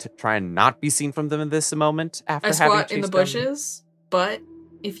 to try and not be seen from them in this moment after I having squat in the chased them? bushes, but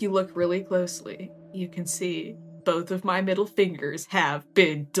if you look really closely, you can see both of my middle fingers have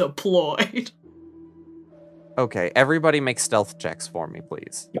been deployed. Okay, everybody make stealth checks for me,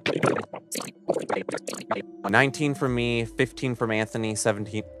 please. 19 from me, 15 from Anthony,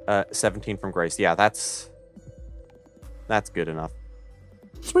 17 from Grace. Yeah, that's good enough.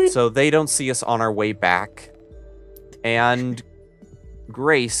 Sweet. So they don't see us on our way back. And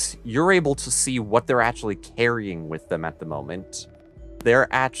Grace, you're able to see what they're actually carrying with them at the moment. They're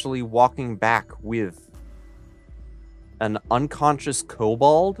actually walking back with an unconscious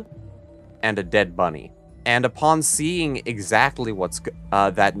kobold and a dead bunny. And upon seeing exactly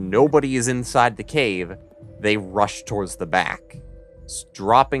that nobody is inside the cave, they rush towards the back,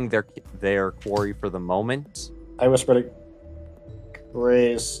 dropping their quarry for the moment. I whispered to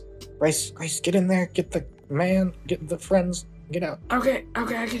Grace. Grace, get in there. Get the man. Get the friends. Get out. Okay,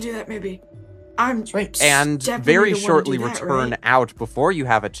 I can do that maybe. I'm Right. And definitely very the one to shortly do that, return right? out before you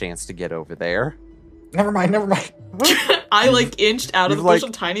have a chance to get over there. Never mind. I inched out of the You've, bush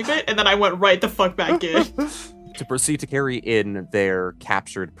a tiny bit, and then I went right the fuck back in. To proceed to carry in their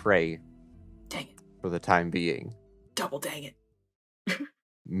captured prey Dang it. for the time being. Double dang it.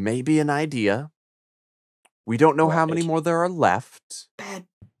 Maybe an idea. We don't know how many Right. more there are left. Bad.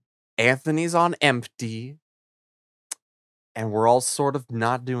 Anthony's on empty. And we're all sort of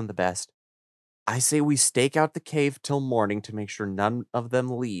not doing the best. I say we stake out the cave till morning to make sure none of them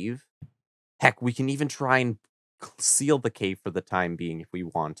leave. Heck, we can even try and seal the cave for the time being if we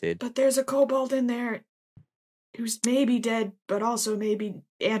wanted. But there's a kobold in there who's maybe dead, but also maybe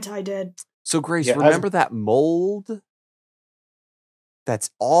anti-dead. So, Grace, Yeah, remember that mold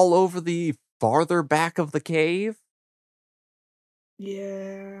that's all over the farther back of the cave?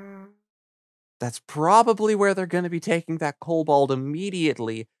 Yeah. That's probably where they're going to be taking that kobold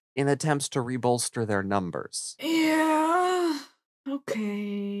immediately in attempts to rebolster their numbers. Yeah.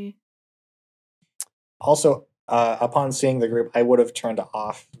 Okay. Also, upon seeing the group, I would have turned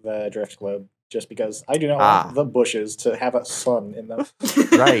off the drift globe just because I do not Ah. want the bushes to have a sun in them.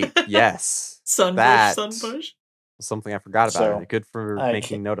 Right, yes. Sunbush, That sunbush. was something I forgot about. So, Good for I making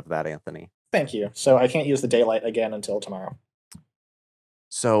can't- note of that, Anthony. Thank you. So I can't use the daylight again until tomorrow.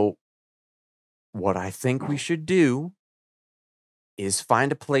 So, what I think we should do is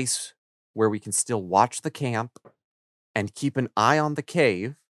find a place where we can still watch the camp and keep an eye on the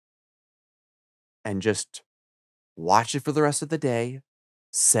cave and just watch it for the rest of the day,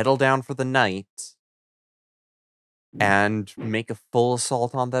 settle down for the night, and make a full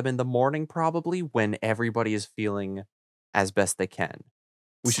assault on them in the morning, probably when everybody is feeling as best they can.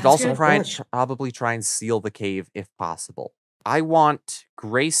 We should Sounds also good. probably try and seal the cave if possible. I want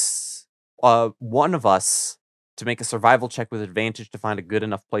Grace, one of us, to make a survival check with advantage to find a good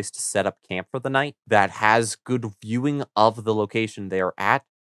enough place to set up camp for the night that has good viewing of the location they are at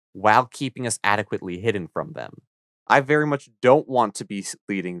while keeping us adequately hidden from them. I very much don't want to be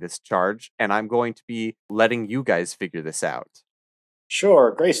leading this charge, and I'm going to be letting you guys figure this out.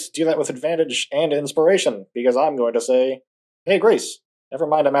 Sure, Grace, do that with advantage and inspiration, because I'm going to say, hey, Grace, never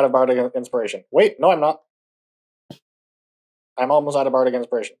mind, I'm out of bardic inspiration. Wait, no, I'm not. I'm almost out of bardic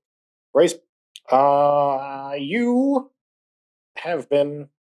inspiration. Grace, you have been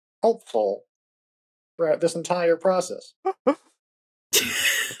helpful throughout this entire process.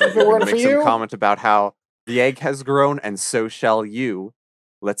 If it weren't for Make some you, comment about how the egg has grown and so shall you.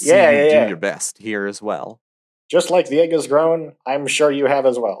 Let's see Yeah, you yeah, do yeah. your best here as well. just like the egg has grown, I'm sure you have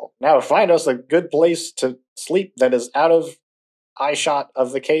as well. Now find us a good place to sleep that is out of eyeshot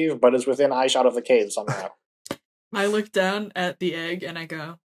of the cave, but is within eyeshot of the cave somehow. I look down at the egg and I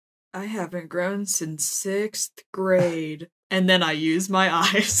go, I haven't grown since 6th grade. And then I use my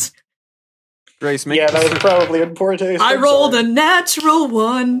eyes. Grace, make Yeah, a that was sur- probably in poor taste. I I'm rolled a sorry. natural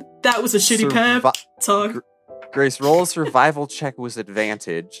 1. That was a shitty Survi- pep talk. Gr- Grace, roll a survival check with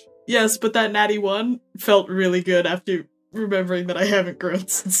advantage. Yes, but that natty 1 felt really good after remembering that I haven't grown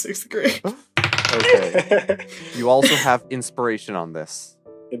since 6th grade. Okay. You also have inspiration on this.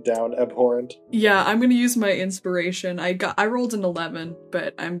 Get down, abhorrent. Yeah, I'm gonna use my inspiration. I rolled an 11,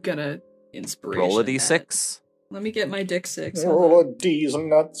 but I'm gonna inspiration. Roll a that. d6. Let me get my dick 6. Roll a D's and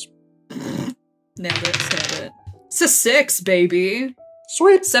nuts. Nailed it. It's a 6, baby.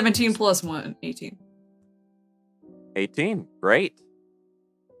 Sweet. 17 plus 1, 18. 18. Great.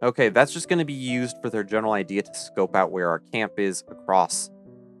 Okay, that's just going to be used for their general idea to scope out where our camp is across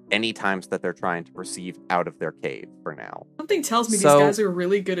any times that they're trying to perceive out of their cave for now. Something tells me So- these guys are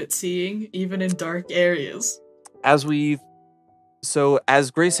really good at seeing, even in dark areas. As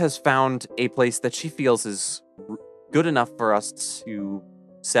Grace has found a place that she feels is good enough for us to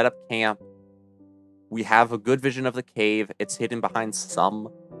set up camp, we have a good vision of the cave. It's hidden behind some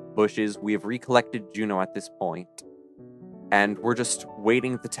bushes. We have recollected Juno at this point, and we're just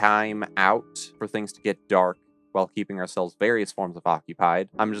waiting the time out for things to get dark while keeping ourselves various forms of occupied.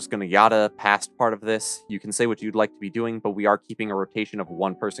 I'm just going to yada past part of this. You can say what you'd like to be doing, but we are keeping a rotation of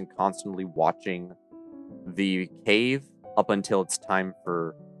one person constantly watching the cave up until it's time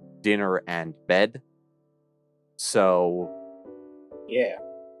for dinner and bed. So, Yeah.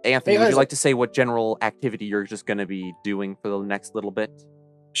 Anthony, Hey, would you Isaac. like to say what general activity you're just going to be doing for the next little bit?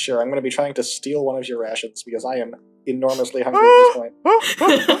 Sure, I'm going to be trying to steal one of your rations because I am enormously hungry at this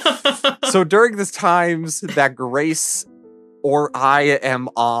point. So during the times that Grace or I am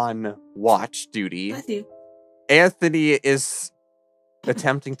on watch duty, Matthew. Anthony is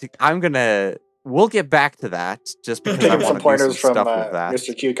attempting to... We'll get back to that, just because I Taking want some to do some pointers from stuff with that.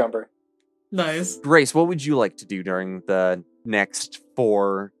 Mr. Cucumber. Nice. Grace, what would you like to do during the next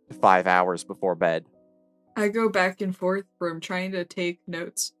 4 to 5 hours before bed? I go back and forth from trying to take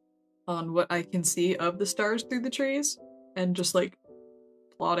notes on what I can see of the stars through the trees and just like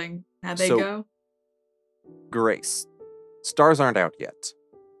plotting how they So- go. Grace, stars aren't out yet.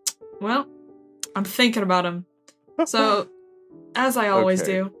 Well, I'm thinking about them. So, as I always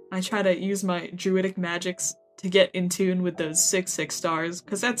Okay. do, I try to use my druidic magics to get in tune with those 6/6 stars,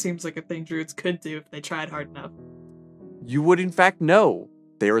 because that seems like a thing druids could do if they tried hard enough. You would in fact know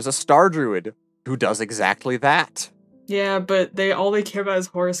there is a star druid who does exactly that. Yeah, but all they care about is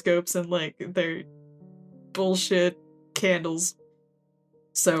horoscopes and like their bullshit candles.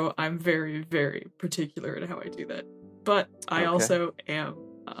 So I'm very, very particular in how I do that. But I Okay. also am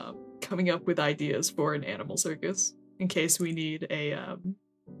coming up with ideas for an animal circus in case we need a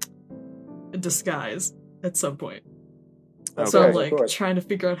disguise at some point. So I'm Of like course. trying to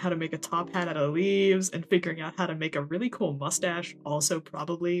figure out how to make a top hat out of leaves and figuring out how to make a really cool mustache also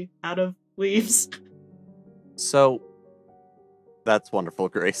probably out of leaves. So, that's wonderful,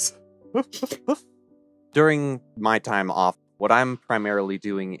 Grace. During my time off, what I'm primarily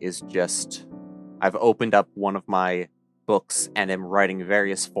doing is just I've opened up one of my books and am writing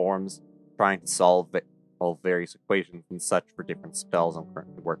various forms, trying to solve various equations and such for different spells I'm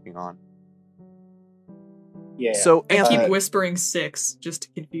currently working on. Yeah. So, I keep Anthony, whispering 6 just to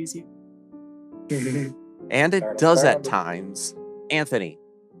confuse you. and it Fair enough, does fair at enough. times. Anthony,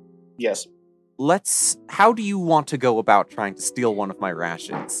 Yes. how do you want to go about trying to steal one of my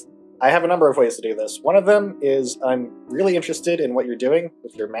rations? I have a number of ways to do this. One of them is I'm really interested in what you're doing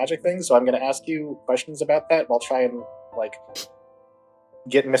with your magic thing, so I'm going to ask you questions about that while try and like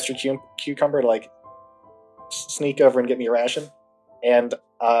get Mr. Cucumber to like sneak over and get me a ration. And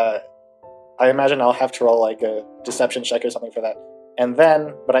I imagine I'll have to roll like a deception check or something for that. And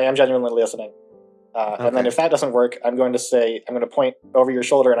then, but I am genuinely listening. And then Okay. if that doesn't work, I'm going to point over your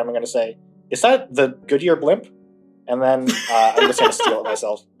shoulder and I'm going to say, "Is that the Goodyear blimp?" And then I'm just going to steal it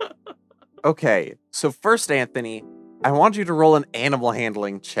myself. Okay, so first, Anthony, I want you to roll an animal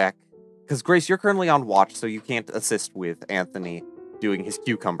handling check. Because, Grace, you're currently on watch, so you can't assist with Anthony doing his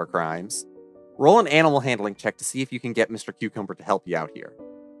cucumber crimes. Roll an animal handling check to see if you can get Mr. Cucumber to help you out here.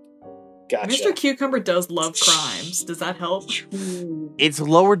 Gotcha. Mr. Cucumber does love crimes. Does that help? It's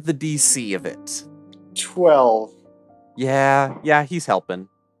lowered the DC of it. 12. Yeah, he's helping.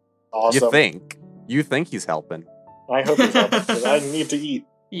 Awesome. You think he's helping. I hope he's helping, because I need to eat.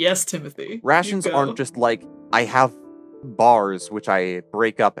 Yes, Timothy. Rations You go. aren't just like, I have bars which I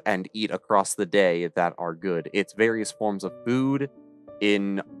break up and eat across the day that are good. It's various forms of food.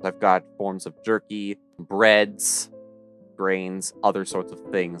 I've got forms of jerky, breads, grains, other sorts of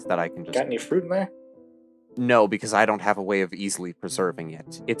things that I can just... Got any fruit in there? No, because I don't have a way of easily preserving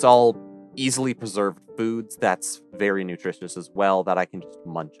it. It's all easily preserved foods that's very nutritious as well that I can just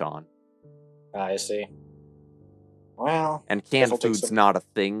munch on. I see. Well, And guess canned I'll take food's some. not a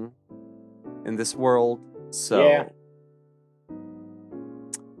thing in this world, so... Yeah.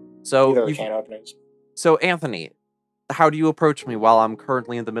 So, Either you- can openings. so Anthony, how do you approach me while I'm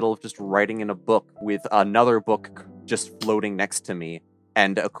currently in the middle of just writing in a book with another book just floating next to me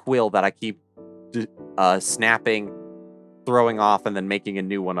and a quill that I keep snapping, throwing off, and then making a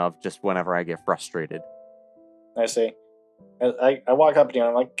new one of just whenever I get frustrated? I see. I walk up to you and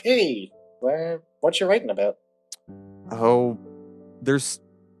I'm like, "Hey, what you writing about?" Oh,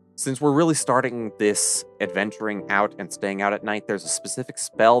 since we're really starting this adventuring out and staying out at night, there's a specific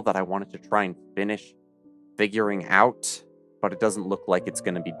spell that I wanted to try and finish figuring out, but it doesn't look like it's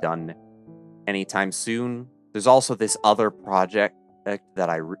going to be done anytime soon. There's also this other project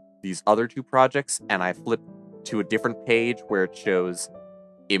these other two projects, and I flipped to a different page where it shows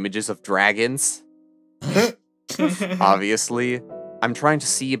images of dragons. Obviously, I'm trying to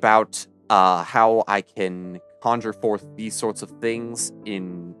see about how I can conjure forth these sorts of things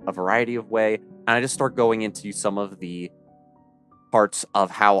in a variety of ways, and I just start going into some of the parts of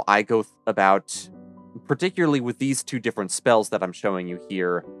how I go about, particularly with these two different spells that I'm showing you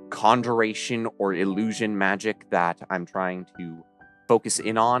here, conjuration or illusion magic that I'm trying to focus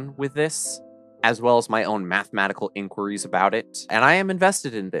in on with this, as well as my own mathematical inquiries about it. And I am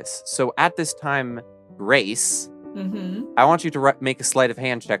invested in this. So at this time, Grace, I want you to make a sleight of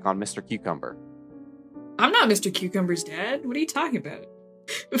hand check on Mr. Cucumber. I'm not Mr. Cucumber's dad. What are you talking about?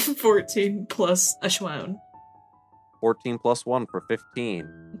 14 plus a schwan. 14 plus 1 for 15.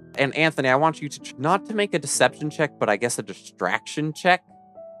 And Anthony, I want you to not to make a deception check, but I guess a distraction check.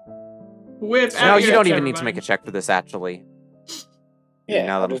 Whip No, out you your- don't even never need to make a mind. check for this, actually. Yeah,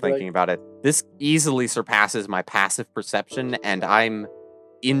 Now I'll that I'm just be thinking about it. This easily surpasses my passive perception, and I'm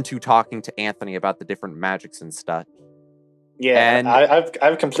into talking to Anthony about the different magics and stuff. Yeah, And-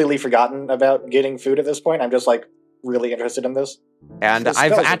 I've completely forgotten about getting food at this point. I'm just like really interested in this. And The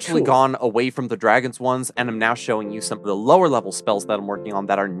I've spells are actually cool. gone away from the dragons ones, and I'm now showing you some of the lower level spells that I'm working on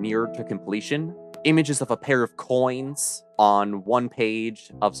that are near to completion. Images of a pair of coins on one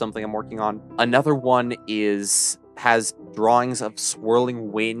page of something I'm working on. Another one has drawings of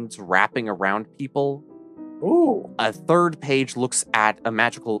swirling winds wrapping around people. Ooh, A third page looks at a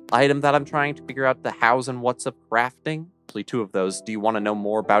magical item that I'm trying to figure out the hows and what's of crafting. Actually, two of those. Do you want to know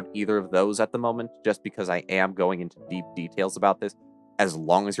more about either of those at the moment? Just because I am going into deep details about this, as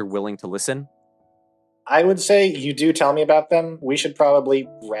long as you're willing to listen. I would say you do tell me about them. We should probably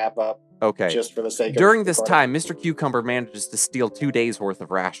wrap up Okay. Just for the sake of During this recording. time, Mr. Cucumber manages to steal 2 days' worth of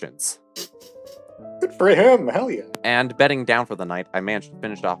rations. Good for him. Hell yeah. And bedding down for the night, I managed to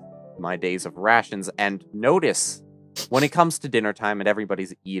finish off my days of rations and notice when it comes to dinner time and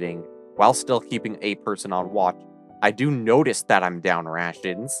everybody's eating, while still keeping a person on watch, I do notice that I'm down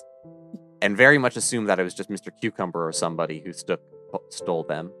rations and very much assume that it was just Mr. Cucumber or somebody who stole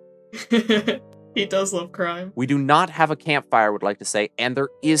them. He does love crime. We do not have a campfire, I would like to say, and there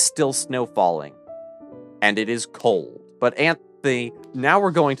is still snow falling. And it is cold. But Anthony, now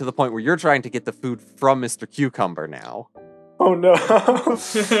we're going to the point where you're trying to get the food from Mr. Cucumber now. Oh no. All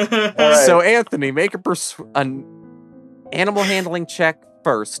right. So Anthony, make an animal handling check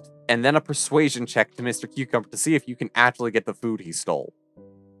first, and then a persuasion check to Mr. Cucumber to see if you can actually get the food he stole.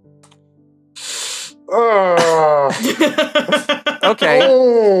 Okay,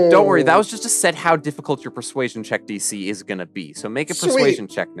 don't worry, that was just to set how difficult your persuasion check DC is gonna be, so make a Sweet. persuasion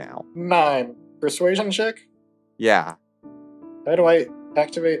check now. 9. Persuasion check? Yeah. How do I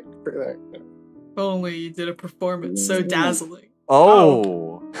activate? Only you did a performance so dazzling.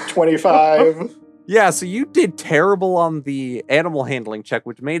 Oh. 25. Yeah, so you did terrible on the animal handling check,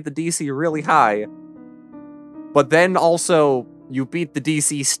 which made the DC really high. But then also, you beat the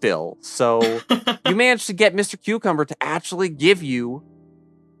DC still. So, you managed to get Mr. Cucumber to actually give you,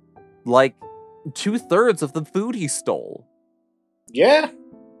 like, 2/3 of the food he stole. Yeah.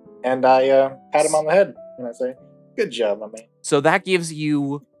 And I pat him on the head and I say, "Good job, my man." So that gives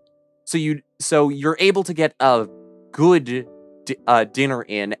you, so you're able to get a good dinner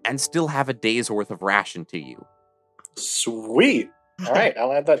in and still have a day's worth of ration to you. Sweet. All right,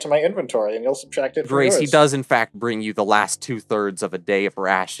 I'll add that to my inventory and you'll subtract it from Grace, he yours. does in fact bring you the last 2/3 of a day of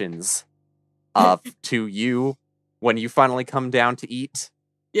rations to you when you finally come down to eat.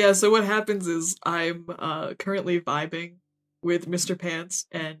 Yeah, so what happens is I'm currently vibing with Mr. Pants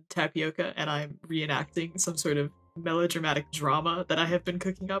and Tapioca, and I'm reenacting some sort of melodramatic drama that I have been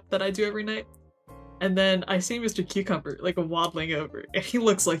cooking up that I do every night. And then I see Mr. Cucumber, like, waddling over, and he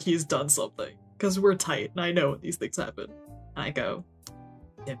looks like he's done something, because we're tight, and I know when these things happen. And I go,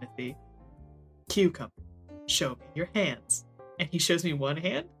 "Timothy, Cucumber, show me your hands." And he shows me one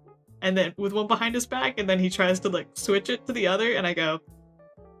hand, and then with one behind his back, and then he tries to, like, switch it to the other, and I go,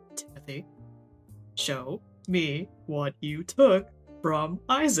 "Timothy, show me what you took from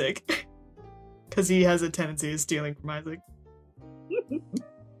Isaac." Because he has a tendency of stealing from Isaac.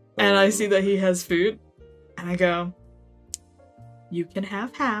 And I see that he has food, and I go, "You can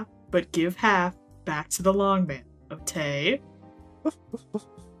have half, but give half back to the long man, okay?"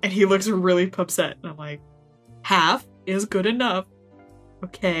 And he looks really upset, and I'm like, "Half is good enough,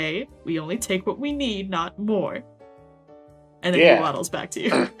 okay? We only take what we need, not more." And then Yeah. he waddles back to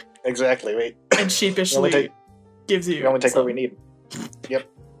you, Exactly. Wait. and sheepishly gives you We only take some. what we need. Yep.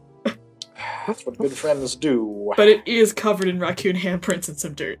 That's what good friends do. But it is covered in raccoon handprints and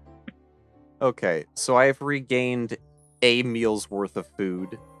some dirt. Okay, so I have regained a meal's worth of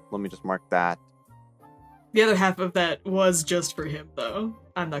food. Let me just mark that. The other half of that was just for him, though.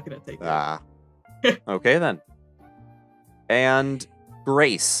 I'm not gonna take that. Ah. Okay, then. And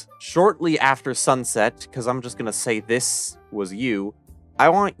Grace, shortly after sunset, because I'm just going to say this was you, I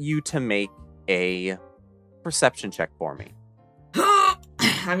want you to make a perception check for me.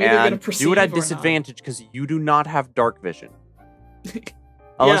 I'm either gonna And perceive do it at or disadvantage because you do not have dark vision. not.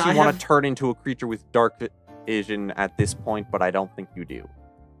 Unless Yeah, you I want have- to turn into a creature with dark vision at this point, but I don't think you do.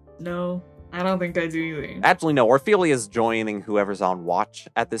 No, I don't think I do either. Actually, no. Orphelia is joining whoever's on watch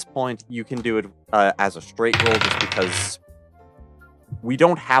at this point. You can do it as a straight roll just because we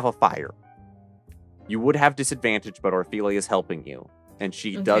don't have a fire. You would have disadvantage, but Orphelia is helping you, and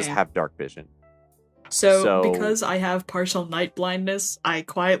she does Okay. have dark vision. So, because I have partial night blindness, I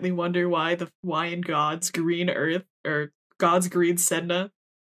quietly wonder why in God's green earth, or God's green Sedna,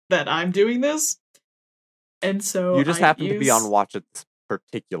 that I'm doing this. And so You just I happen to be on use- watch at this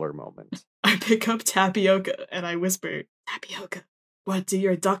particular moment. I pick up Tapioca and I whisper, "Tapioca, what do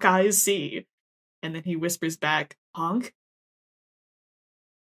your duck eyes see?" And then he whispers back, "Honk."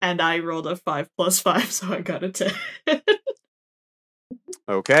 And I rolled a 5 + 5, so I got a 10.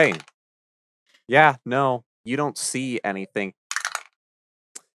 Okay. Yeah, no, you don't see anything.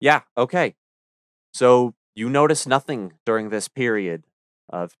 Yeah, okay. So you notice nothing during this period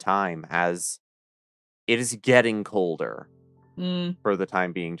of time as it is getting colder for the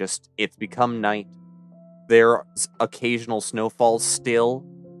time being. Just, it's become night. There's occasional snowfalls still,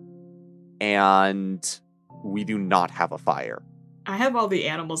 and we do not have a fire. I have all the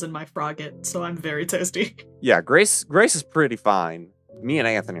animals in my frogget, so I'm very toasty. Yeah, Grace is pretty fine. Me and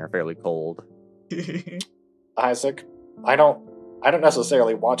Anthony are fairly cold. Isaac, I don't I don't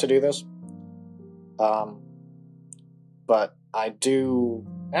necessarily want to do this. But I do...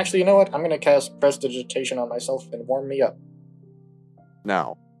 Actually, you know what? I'm going to cast Prestidigitation on myself and warm me up.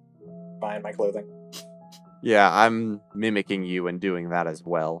 No. Find my clothing. Yeah, I'm mimicking you and doing that as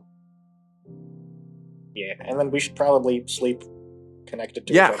well. Yeah, and then we should probably sleep connected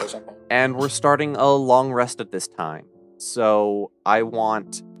to each Yeah, other somehow. and we're starting a long rest at this time. So I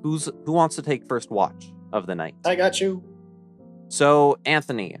want... Who wants to take first watch of the night? I got you. So,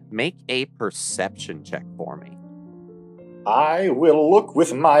 Anthony, make a perception check for me. I will look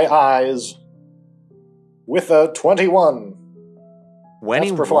with my eyes. With a 21.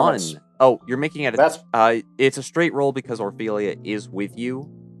 21. performance. Oh, you're making it That's it's a straight roll because Orphelia is with you.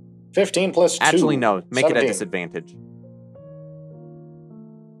 15 plus 2. Actually, no. Make 17. it a disadvantage.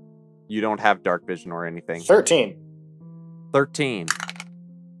 You don't have dark vision or anything. 13. 13.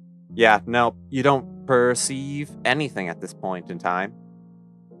 Yeah, no, you don't perceive anything at this point in time.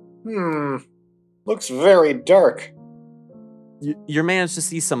 Looks very dark. You're managed to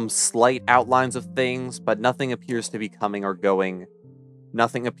see some slight outlines of things, but nothing appears to be coming or going.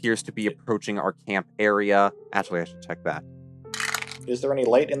 Nothing appears to be approaching our camp area. Actually, I should check that. Is there any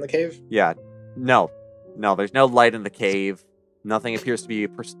light in the cave? Yeah, no, there's no light in the cave. Nothing appears to be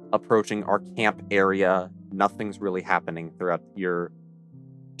approaching our camp area. Nothing's really happening throughout your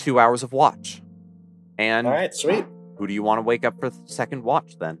 2 hours of watch. And Alright, sweet. who do you want to wake up for the second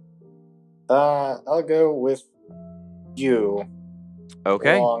watch then? I'll go with you.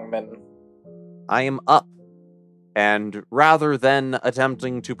 Okay. Longman. I am up. And rather than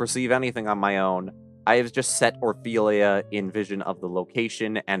attempting to perceive anything on my own, I have just set Orphelia in vision of the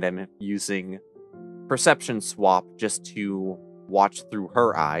location and am using perception swap just to watch through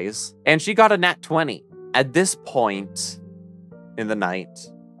her eyes. And she got a nat 20. At this point in the night,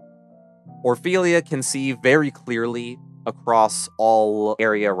 Orphelia can see very clearly across all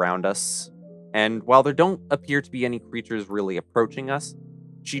area around us. And while there don't appear to be any creatures really approaching us,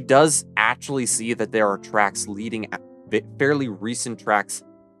 she does actually see that there are tracks leading, fairly recent tracks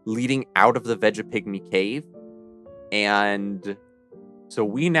leading out of the Vegapygmy cave. And so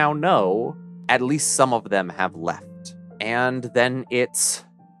we now know at least some of them have left. And then it's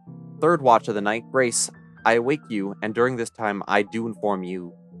third watch of the night. Grace, I wake you, and during this time, I do inform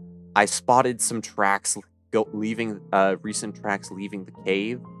you, I spotted some tracks recent tracks leaving the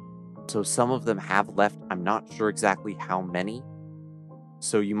cave. So some of them have left. I'm not sure exactly how many.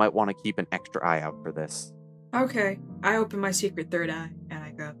 So you might want to keep an extra eye out for this. Okay. I open my secret third eye and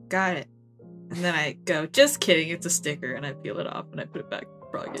I go, got it. And then I go, just kidding, it's a sticker, and I peel it off and I put it back in the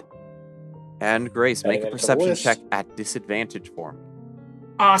pocket. And Grace, make Adding a it to the perception list. check at disadvantage for me.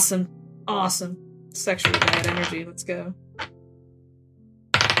 Awesome. Sexual bad energy, let's go.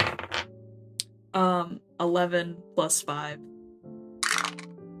 11 plus 5.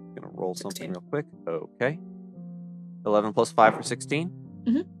 Gonna roll 16. something real quick. Okay. 11 plus 5 for 16.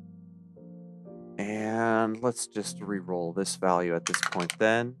 Mhm. And let's just re-roll this value at this point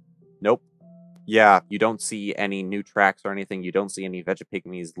then. Nope. Yeah, you don't see any new tracks or anything. You don't see any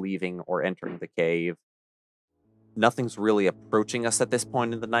Vegapygmies leaving or entering the cave. Nothing's really approaching us at this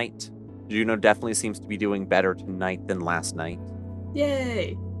point in the night. Juno definitely seems to be doing better tonight than last night.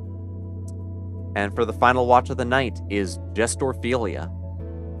 Yay! And for the final watch of the night is just Orphelia.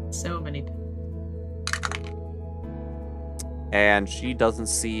 So many. And she doesn't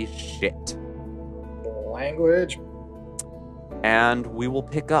see shit. Language. And we will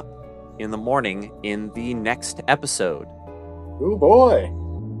pick up in the morning in the next episode. Ooh boy.